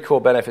there's three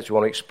core benefits we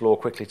want to explore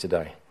quickly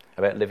today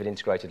about living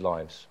integrated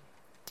lives.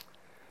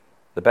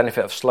 The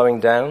benefit of slowing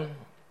down,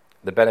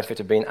 the benefit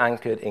of being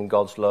anchored in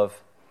God's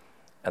love,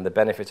 and the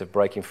benefit of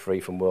breaking free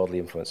from worldly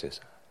influences.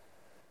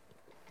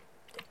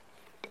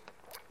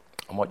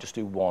 I might just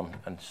do one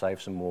and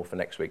save some more for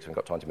next week so we've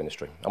got time to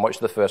ministry. I might just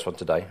do the first one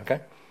today,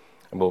 okay?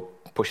 And we'll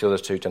push the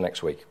others two to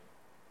next week.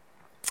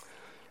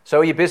 So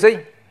are you busy?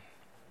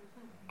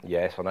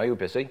 Yes, I know you're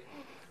busy.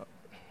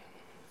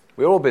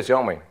 We're all busy,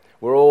 aren't we?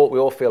 We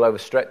all feel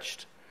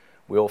overstretched.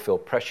 We all feel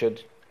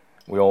pressured.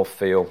 We all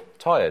feel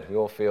tired. We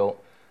all feel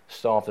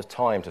starved of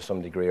time to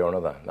some degree or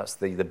another. That's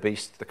the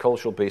beast, the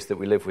cultural beast that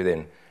we live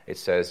within. It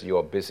says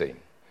you're busy.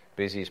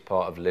 Busy is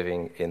part of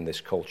living in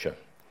this culture.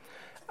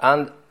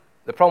 And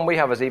the problem we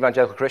have as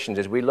evangelical Christians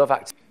is we love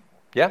activity.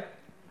 Yeah?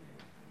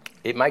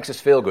 It makes us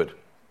feel good.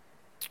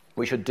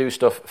 We should do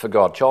stuff for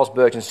God. Charles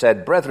Spurgeon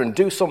said, brethren,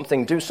 do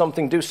something, do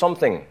something, do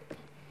something.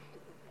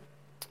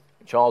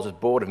 Charles was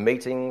bored of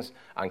meetings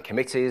and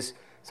committees,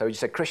 so he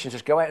just said, Christians,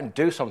 just go out and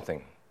do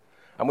something.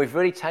 And we've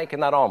really taken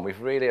that on. We've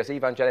really, as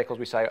evangelicals,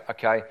 we say,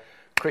 okay,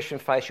 Christian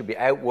faith should be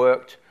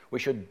outworked. We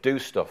should do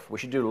stuff. We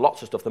should do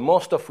lots of stuff. The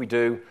more stuff we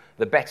do,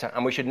 the better.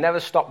 And we should never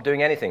stop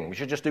doing anything. We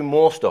should just do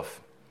more stuff.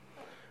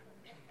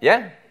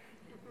 Yeah?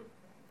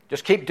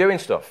 Just keep doing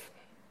stuff.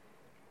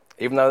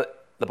 Even though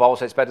the Bible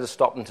says it's better to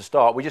stop than to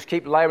start, we just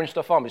keep layering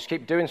stuff on. We just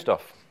keep doing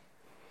stuff.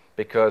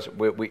 Because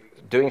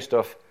doing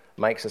stuff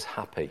makes us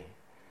happy.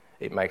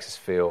 It makes us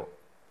feel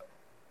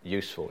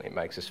useful. It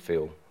makes us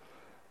feel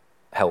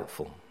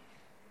helpful.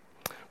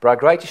 But our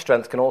greatest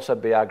strength can also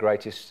be our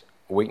greatest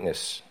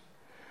weakness.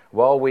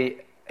 While we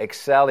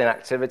excel in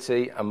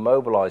activity and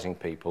mobilizing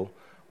people,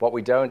 what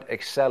we don't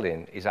excel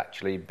in is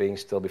actually being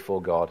still before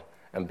God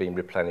and being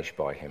replenished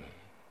by him.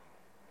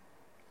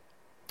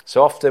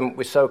 So often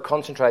we're so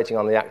concentrating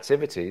on the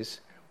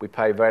activities, we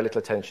pay very little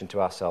attention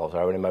to ourselves,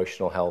 our own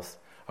emotional health,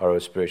 our own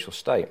spiritual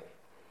state.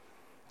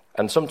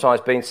 And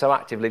sometimes being so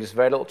active leaves us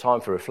very little time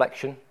for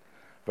reflection,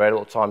 very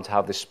little time to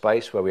have this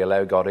space where we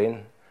allow God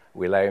in,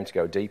 we allow him to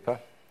go deeper.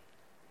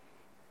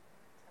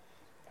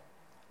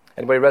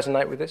 Anybody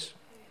resonate with this?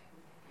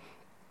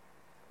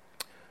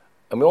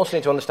 And we also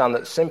need to understand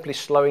that simply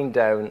slowing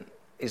down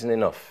isn't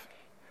enough.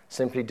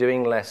 Simply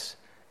doing less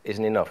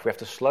isn't enough. We have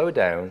to slow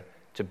down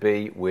to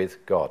be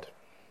with God.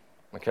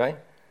 Okay?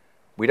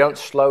 We don't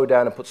slow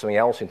down and put something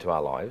else into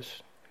our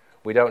lives.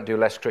 We don't do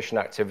less Christian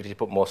activity to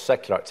put more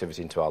secular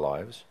activity into our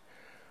lives.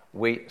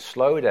 We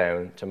slow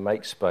down to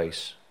make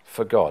space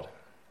for God.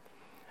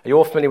 Are you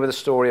all familiar with the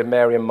story of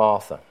Mary and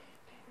Martha?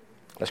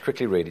 Let's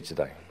quickly read it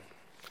today.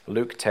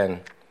 Luke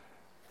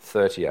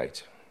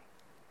 10:38.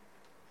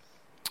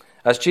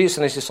 As Jesus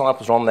and his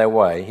disciples were on their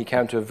way, he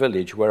came to a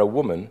village where a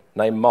woman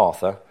named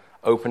Martha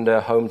opened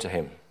her home to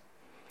him.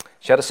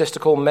 She had a sister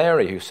called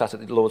Mary who sat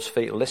at the Lord's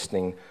feet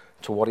listening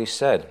to what he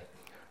said.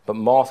 But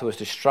Martha was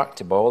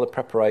distracted by all the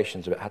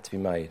preparations that had to be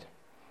made.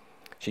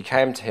 She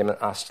came to him and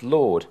asked,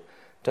 "Lord,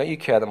 don't you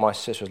care that my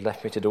sister has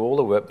left me to do all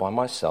the work by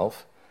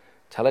myself?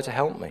 Tell her to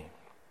help me."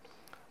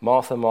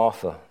 "Martha,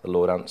 Martha," the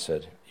Lord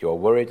answered, "you are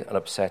worried and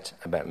upset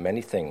about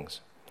many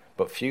things,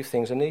 but few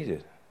things are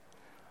needed.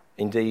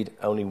 Indeed,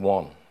 only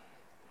one.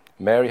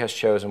 Mary has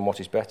chosen what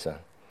is better,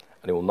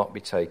 and it will not be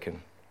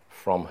taken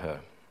from her."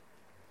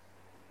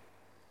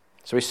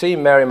 So we see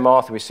in Mary and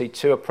Martha, we see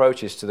two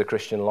approaches to the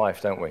Christian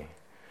life, don't we?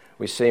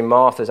 We see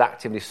Martha's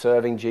actively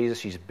serving Jesus.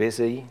 She's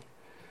busy.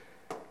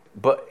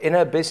 But in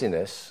her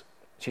busyness,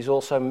 she's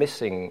also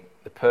missing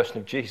the person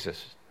of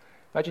Jesus.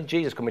 Imagine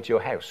Jesus coming to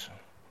your house,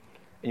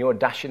 and you're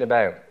dashing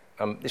about.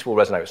 This will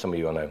resonate with some of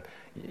you, I know.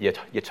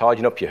 You're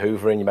tidying up, you're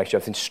hoovering, you make sure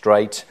everything's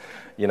straight,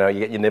 you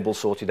get your nibbles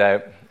sorted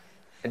out.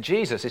 And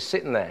Jesus is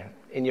sitting there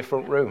in your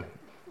front room.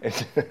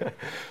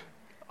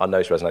 I know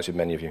this resonates with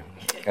many of you.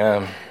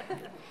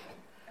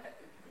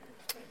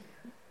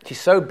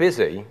 She's so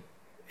busy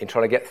in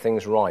trying to get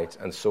things right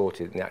and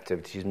sorted in the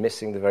activity, she's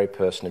missing the very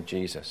person of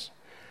Jesus.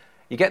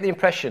 You get the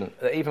impression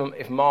that even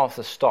if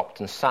Martha stopped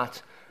and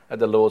sat at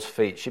the Lord's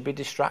feet, she'd be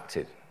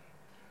distracted.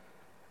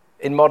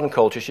 In modern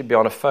culture, she'd be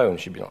on a phone.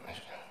 She'd be on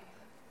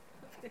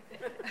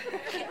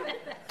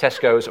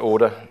Tesco's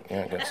order.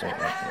 Yeah, get something.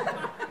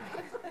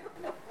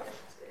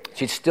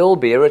 She'd still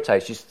be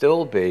irritated. She'd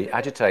still be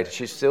agitated.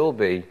 She'd still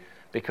be,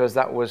 because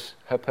that was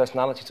her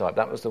personality type.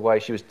 That was the way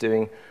she was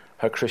doing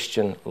her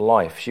Christian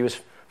life. She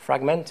was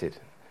fragmented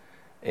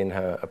in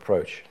her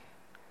approach.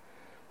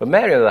 But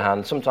Mary, on the other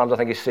hand, sometimes I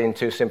think is seen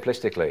too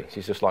simplistically.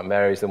 She's just like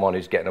Mary's the one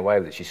who's getting away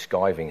with it. She's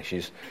skiving.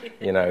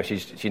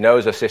 She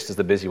knows her sister's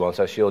the busy one,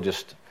 so she'll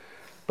just...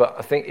 But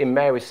I think in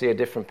Mary we see a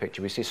different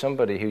picture. We see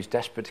somebody who's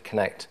desperate to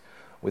connect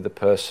with the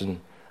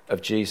person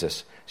of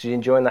Jesus. She's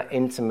enjoying that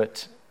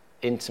intimate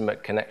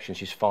connection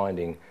she's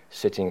finding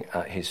sitting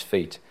at his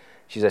feet.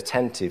 She's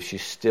attentive.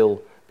 She's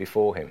still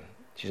before him.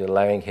 She's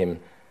allowing him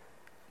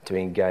to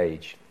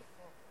engage.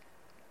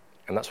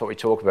 And that's what we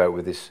talk about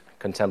with this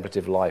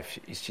contemplative life.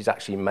 She's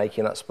actually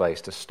making that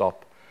space to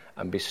stop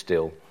and be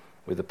still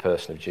with the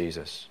person of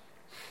Jesus.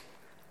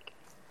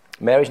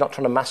 Mary's not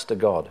trying to master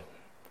God.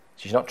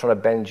 She's not trying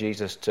to bend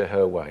Jesus to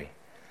her way.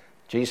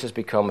 Jesus has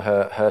become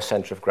her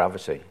centre of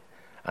gravity,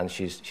 and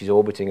she's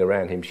orbiting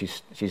around him.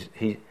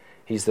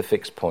 He's the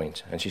fixed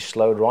point, and she's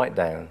slowed right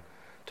down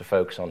to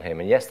focus on him.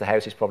 And yes, the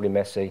house is probably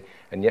messy,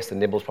 and yes, the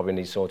nibbles probably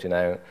need sorting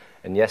out,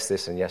 and yes,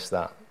 this and yes,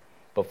 that.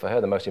 But for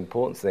her, the most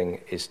important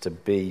thing is to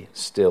be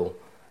still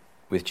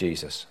with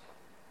Jesus.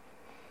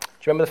 Do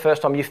you remember the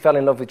first time you fell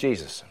in love with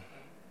Jesus?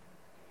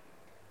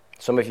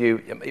 Some of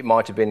you, it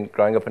might have been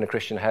growing up in a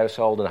Christian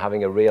household and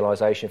having a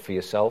realization for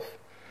yourself.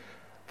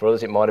 For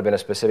others, it might have been a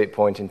specific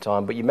point in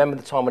time. But you remember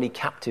the time when he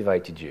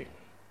captivated you.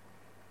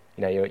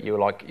 You were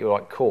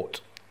like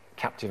caught,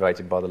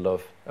 captivated by the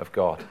love of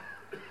God.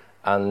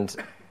 And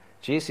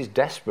Jesus is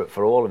desperate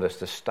for all of us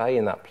to stay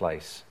in that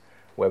place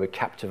where we're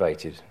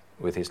captivated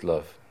with his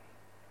love.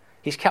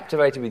 He's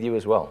captivated with you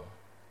as well.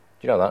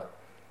 Do you know that?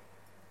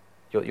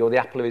 You're the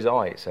apple of his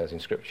eye, it says in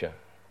Scripture.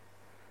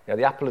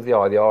 The apple of the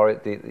eye,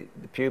 the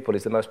pupil,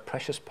 is the most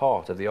precious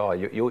part of the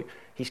eye.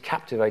 He's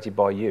captivated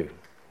by you,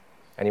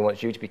 and he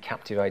wants you to be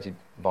captivated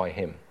by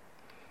him.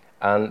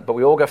 But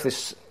we all go through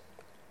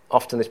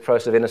often this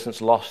process of innocence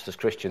lost as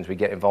Christians. We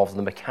get involved in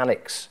the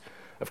mechanics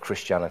of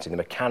Christianity, the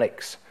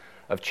mechanics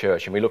of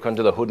church, and we look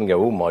under the hood and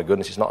go, "Oh my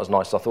goodness, it's not as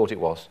nice as I thought it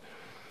was.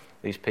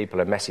 These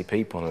people are messy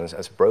people, and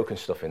there's broken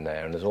stuff in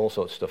there, and there's all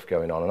sorts of stuff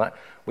going on." And that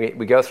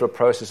we go through a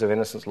process of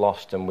innocence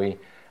lost, and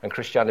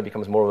Christianity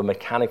becomes more of a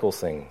mechanical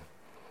thing,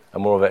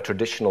 and more of a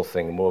traditional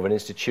thing, more of an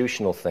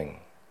institutional thing.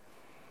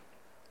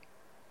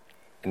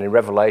 And in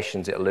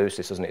Revelations, it alludes to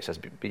this, doesn't it? It says,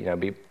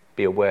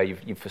 be aware,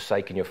 you've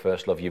forsaken your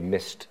first love. You've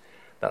missed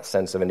that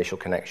sense of initial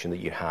connection that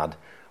you had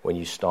when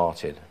you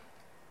started.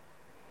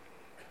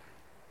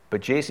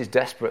 But Jesus is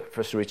desperate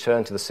for us to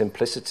return to the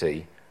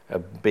simplicity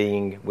of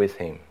being with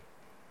him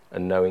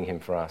and knowing him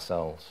for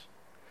ourselves.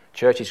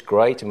 Church is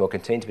great and will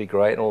continue to be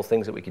great, and all the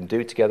things that we can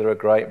do together are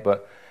great,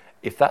 but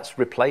if that's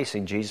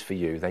replacing Jesus for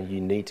you, then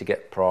you need to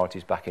get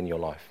priorities back in your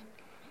life.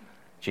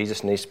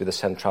 Jesus needs to be the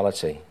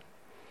centrality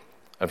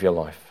of your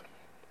life.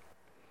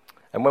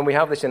 And when we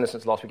have this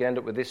innocence loss, we can end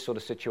up with this sort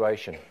of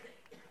situation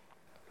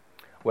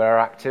where our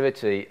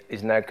activity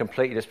is now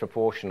completely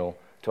disproportional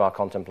to our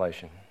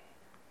contemplation.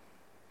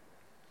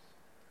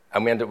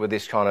 And we end up with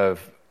this kind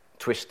of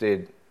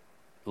twisted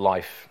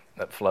life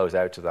that flows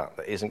out of that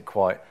isn't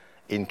quite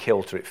in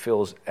kilter. It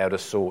feels out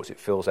of sorts. It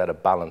feels out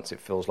of balance. It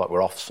feels like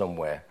we're off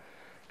somewhere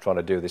trying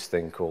to do this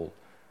thing called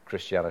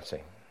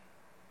Christianity.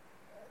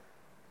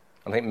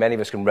 I think many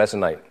of us can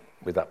resonate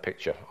with that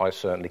picture. I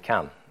certainly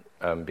can,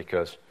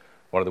 because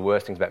one of the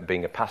worst things about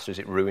being a pastor is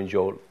it ruins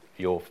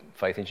your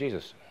faith in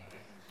Jesus.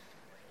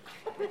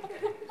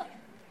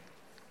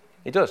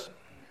 It does.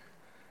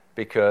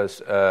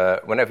 Because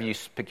whenever you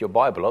pick your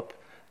Bible up,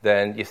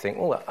 then you think,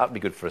 oh, that'd be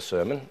good for a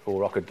sermon,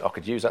 or I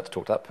could use that to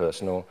talk to that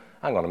person, or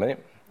hang on a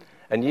minute.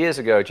 And years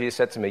ago, Jesus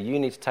said to me, you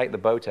need to take the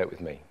boat out with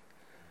me.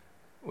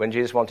 When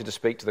Jesus wanted to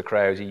speak to the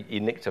crowds, he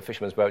nicked a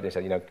fisherman's boat and he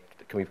said,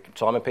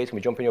 Simon Peter, can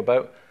we jump in your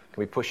boat? Can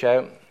we push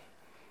out?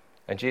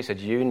 And Jesus said,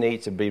 you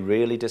need to be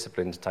really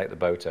disciplined to take the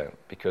boat out,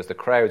 because the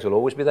crowds will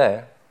always be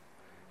there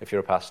if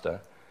you're a pastor,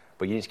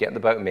 but you need to get in the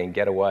boat with me and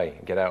get away,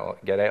 and get out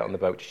on the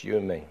boat, just you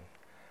and me. And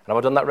have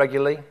I done that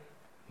regularly?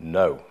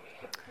 No.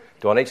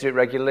 Do I need to do it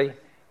regularly?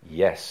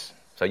 Yes.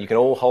 So you can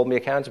all hold me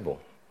accountable.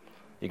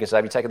 You can say,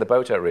 have you taken the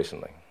boat out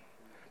recently?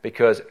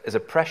 Because there's a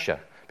pressure.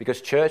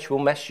 Because church will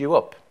mess you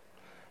up.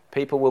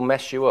 People will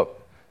mess you up.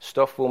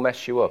 Stuff will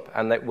mess you up.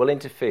 And it will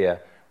interfere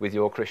with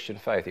your Christian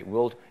faith. It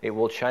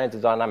will change the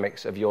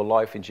dynamics of your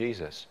life in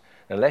Jesus.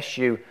 Unless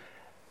you,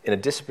 in a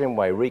disciplined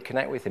way,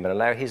 reconnect with him and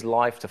allow his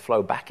life to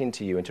flow back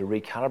into you and to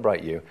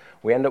recalibrate you,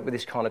 we end up with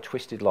this kind of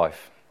twisted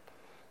life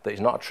that is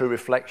not a true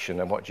reflection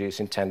of what Jesus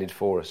intended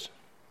for us.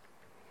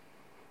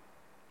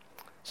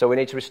 So we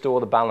need to restore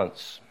the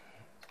balance.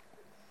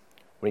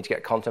 We need to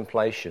get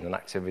contemplation and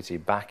activity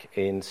back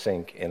in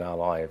sync in our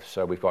lives,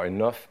 so we've got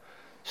enough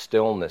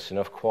stillness,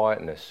 enough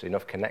quietness,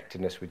 enough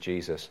connectedness with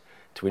Jesus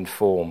to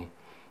inform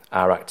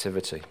our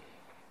activity.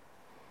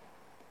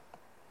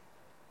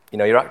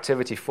 Your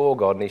activity for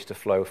God needs to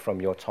flow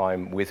from your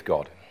time with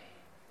God.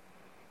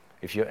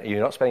 If you're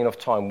not spending enough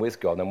time with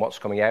God, then what's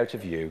coming out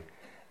of you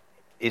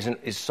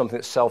is something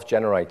that's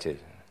self-generated.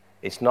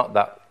 It's not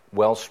that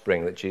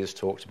wellspring that Jesus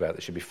talked about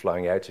that should be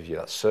flowing out of you,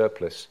 that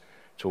surplus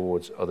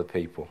towards other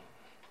people.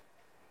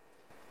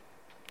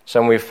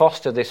 So when we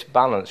foster this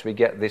balance, we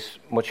get this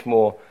much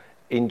more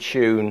in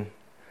tune,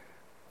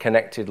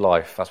 connected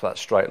life. That's what that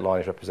straight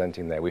line is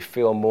representing there. We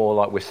feel more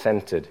like we're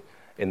centered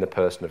in the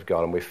person of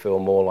God, and we feel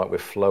more like we're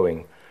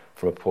flowing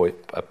from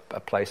a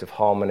place of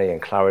harmony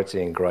and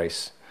clarity and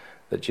grace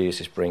that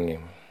Jesus is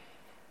bringing.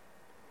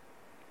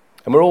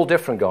 And we're all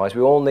different, guys.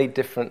 We all need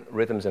different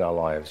rhythms in our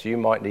lives. You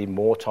might need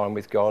more time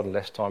with God and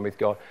less time with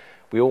God.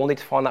 We all need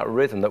to find that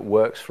rhythm that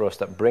works for us,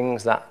 that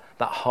brings that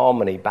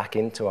harmony back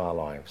into our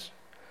lives.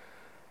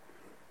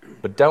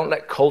 But don't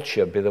let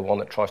culture be the one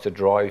that tries to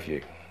drive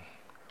you.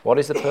 What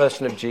is the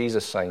person of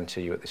Jesus saying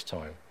to you at this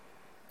time?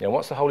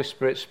 What's the Holy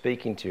Spirit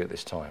speaking to you at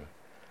this time?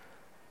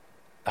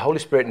 The Holy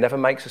Spirit never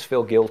makes us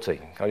feel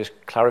guilty. Can I just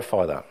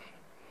clarify that?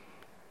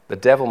 The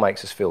devil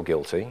makes us feel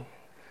guilty.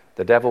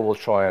 The devil will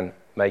try and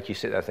make you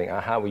sit there and think,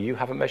 how you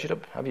haven't measured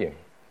up, have you?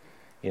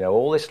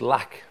 All this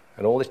lack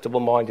and all this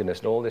double-mindedness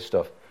and all this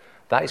stuff,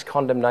 that is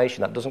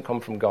condemnation. That doesn't come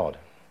from God.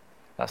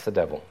 That's the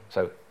devil.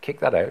 So kick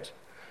that out.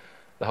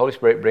 The Holy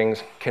Spirit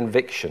brings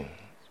conviction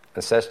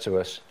and says to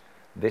us,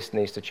 this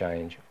needs to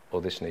change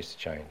or this needs to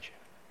change.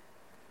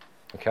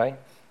 Okay?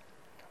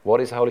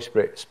 What is the Holy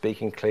Spirit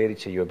speaking clearly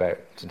to you about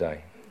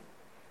today?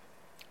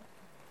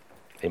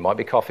 It might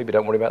be coffee, but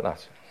don't worry about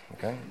that.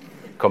 Okay?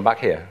 Come back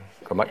here.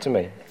 Come back to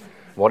me.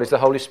 What is the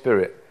Holy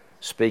Spirit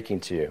speaking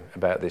to you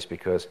about this?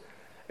 Because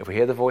if we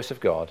hear the voice of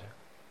God,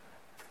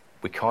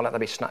 we can't let that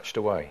be snatched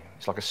away.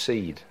 It's like a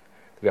seed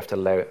that we have to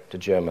allow it to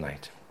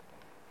germinate.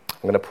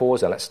 I'm going to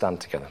pause there. Let's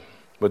stand together.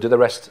 We'll do the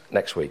rest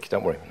next week.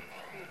 Don't worry.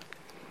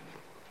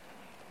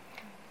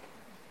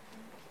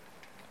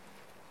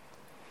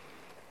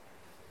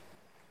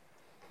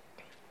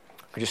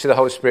 Could you see the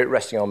Holy Spirit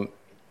resting on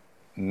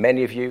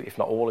many of you, if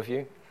not all of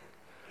you?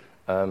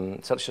 So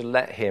let's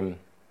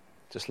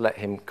just let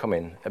him come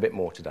in a bit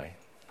more today.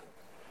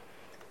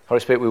 Holy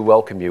Spirit, we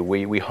welcome you.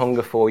 We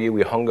hunger for you.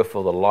 We hunger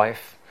for the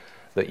life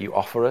that you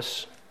offer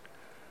us.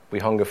 We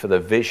hunger for the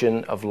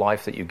vision of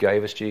life that you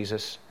gave us,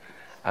 Jesus.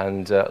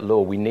 And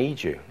Lord, we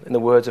need you. In the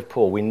words of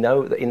Paul, we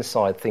know that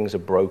inside things are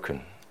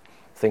broken.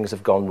 Things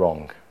have gone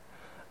wrong.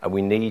 And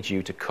we need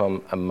you to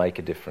come and make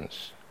a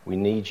difference. We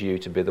need you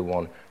to be the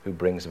one who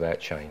brings about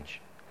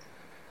change.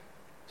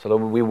 So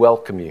Lord, we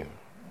welcome you.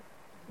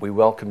 We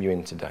welcome you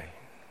in today.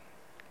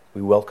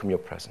 We welcome your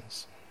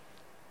presence.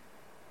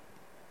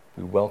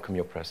 We welcome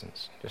your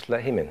presence. Just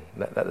let him in.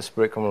 Let the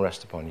Spirit come and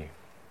rest upon you.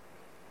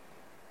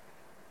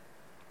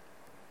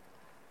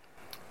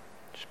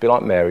 Just be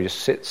like Mary. Just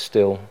sit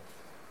still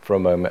for a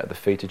moment at the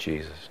feet of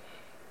Jesus.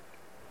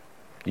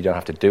 You don't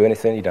have to do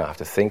anything. You don't have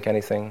to think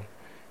anything.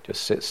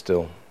 Just sit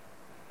still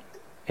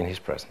in his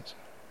presence.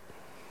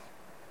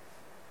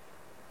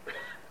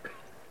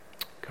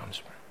 Come,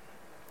 Spirit.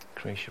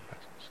 Increase your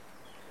presence.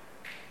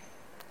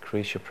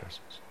 Increase your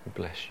presence. We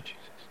bless you,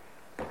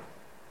 Jesus.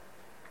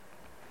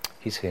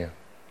 He's here.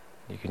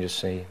 You can just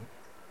see him.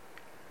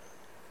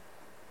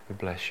 We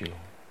bless you, Lord.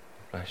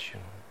 We bless you,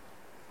 Lord.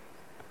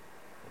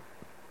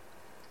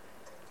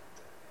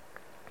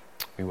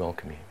 We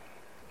welcome you.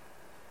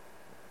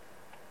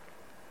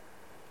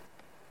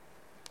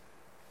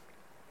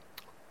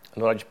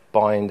 And Lord, I just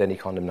bind any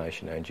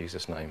condemnation now in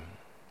Jesus' name.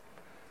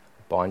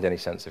 Bind any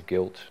sense of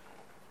guilt.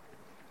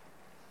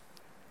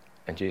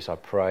 And Jesus, I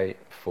pray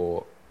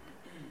for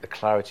the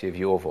clarity of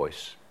your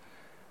voice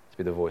to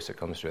be the voice that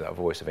comes through, that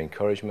voice of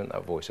encouragement,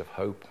 that voice of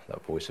hope,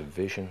 that voice of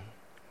vision.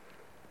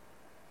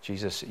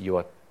 Jesus, you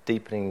are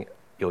deepening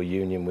your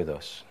union with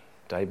us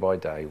day by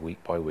day,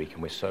 week by week,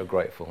 and we're so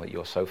grateful that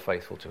you're so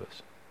faithful to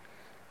us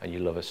and you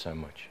love us so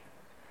much.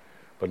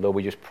 But Lord,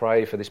 we just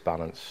pray for this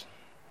balance.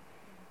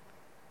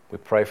 We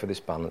pray for this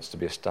balance to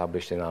be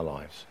established in our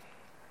lives.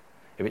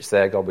 If it's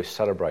there, God, we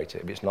celebrate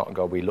it. If it's not,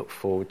 God, we look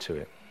forward to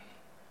it.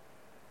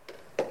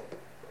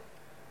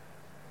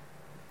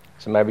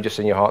 So maybe just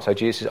in your heart say,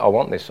 Jesus, I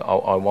want this.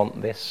 I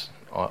want this.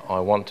 I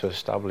want to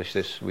establish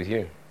this with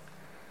you.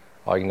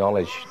 I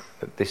acknowledge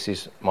that this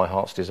is my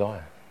heart's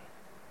desire.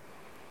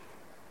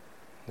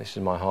 This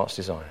is my heart's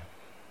desire.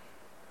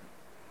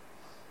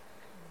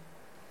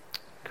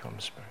 Come,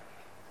 Spirit.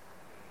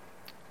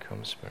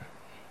 Come, Spirit.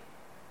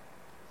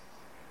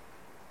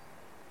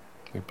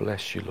 We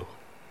bless you, Lord.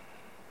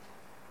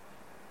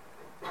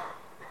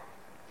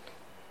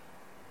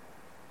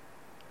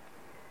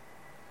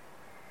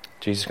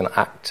 Jesus is going to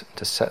act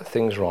to set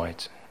things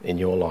right in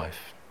your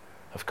life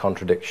of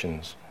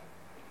contradictions,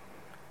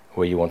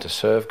 where you want to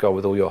serve God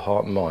with all your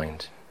heart and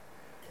mind,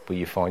 but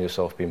you find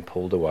yourself being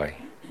pulled away.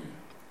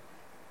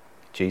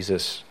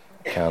 Jesus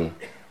can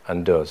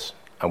and does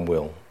and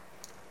will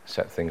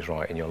set things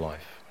right in your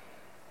life.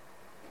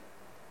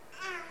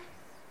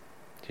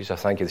 Jesus, I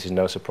thank you. This is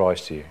no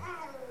surprise to you.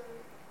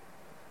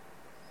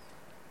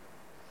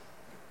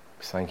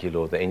 Thank you,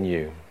 Lord, that in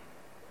you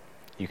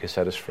can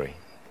set us free.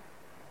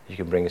 You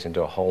can bring us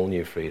into a whole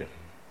new freedom,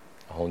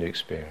 a whole new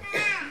experience.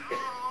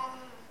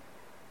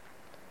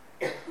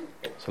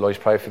 So Lord,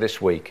 just pray for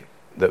this week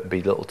that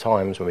be little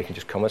times when we can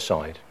just come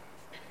aside.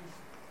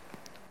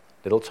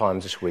 Little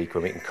times this week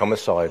when we can come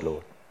aside,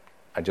 Lord,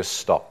 and just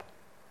stop.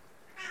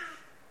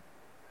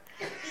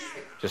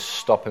 Just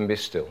stop and be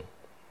still.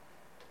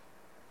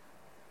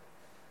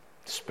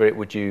 Spirit,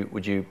 would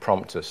you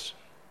prompt us?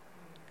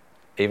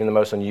 Even the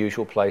most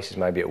unusual places,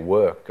 maybe at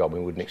work, God, we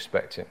wouldn't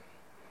expect it.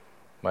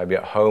 Maybe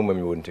at home when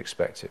we wouldn't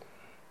expect it.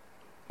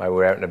 Maybe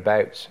we're out and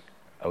about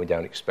and we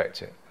don't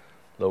expect it.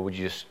 Lord, would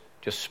you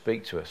just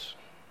speak to us?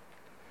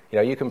 You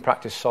know, you can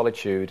practice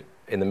solitude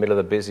in the middle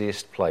of the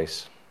busiest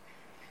place.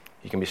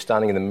 You can be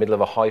standing in the middle of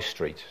a high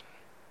street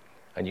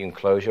and you can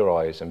close your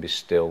eyes and be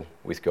still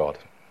with God.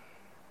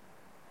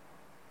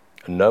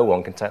 And no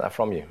one can take that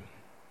from you.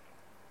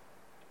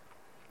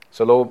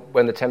 So Lord,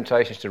 when the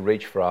temptation is to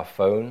reach for our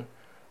phone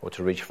or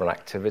to reach for an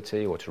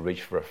activity or to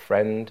reach for a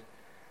friend,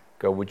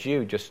 God, would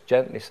you just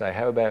gently say,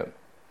 how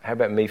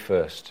about me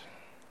first?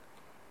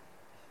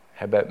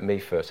 How about me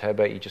first? How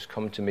about you just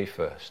come to me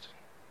first?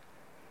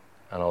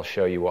 And I'll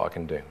show you what I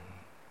can do.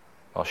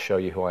 I'll show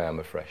you who I am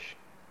afresh.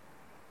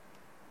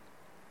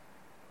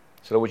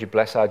 So Lord, would you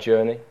bless our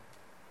journey?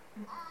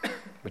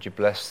 Would you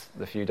bless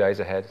the few days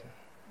ahead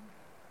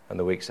and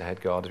the weeks ahead,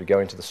 God? As we go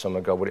into the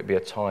summer, God, would it be a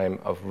time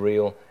of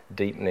real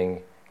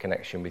deepening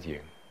connection with you?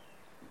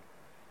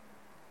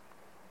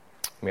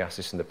 We ask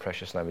this in the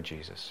precious name of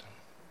Jesus.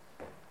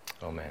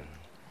 Amen.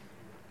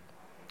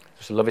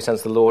 Just a lovely sense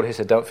of the Lord. He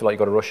said, don't feel like you've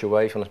got to rush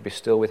away. If you want to be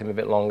still with him a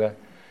bit longer,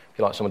 if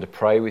you'd like someone to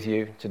pray with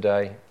you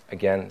today,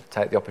 again,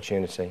 take the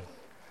opportunity.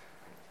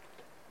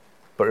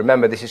 But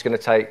remember, this is going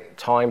to take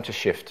time to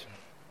shift.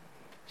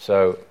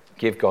 So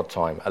give God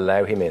time.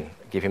 Allow him in.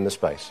 Give him the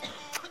space.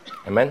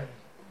 Amen.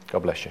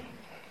 God bless you.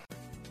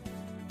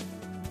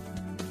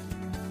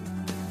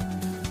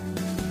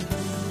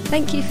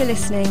 Thank you for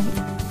listening.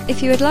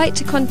 If you would like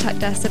to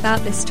contact us about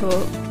this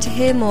talk, to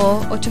hear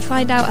more, or to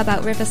find out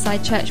about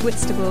Riverside Church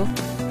Whitstable,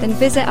 then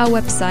visit our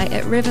website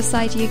at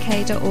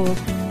riversideuk.org.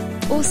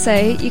 Also,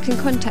 you can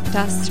contact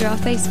us through our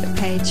Facebook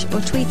page or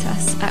tweet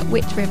us at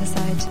Whit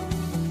Riverside.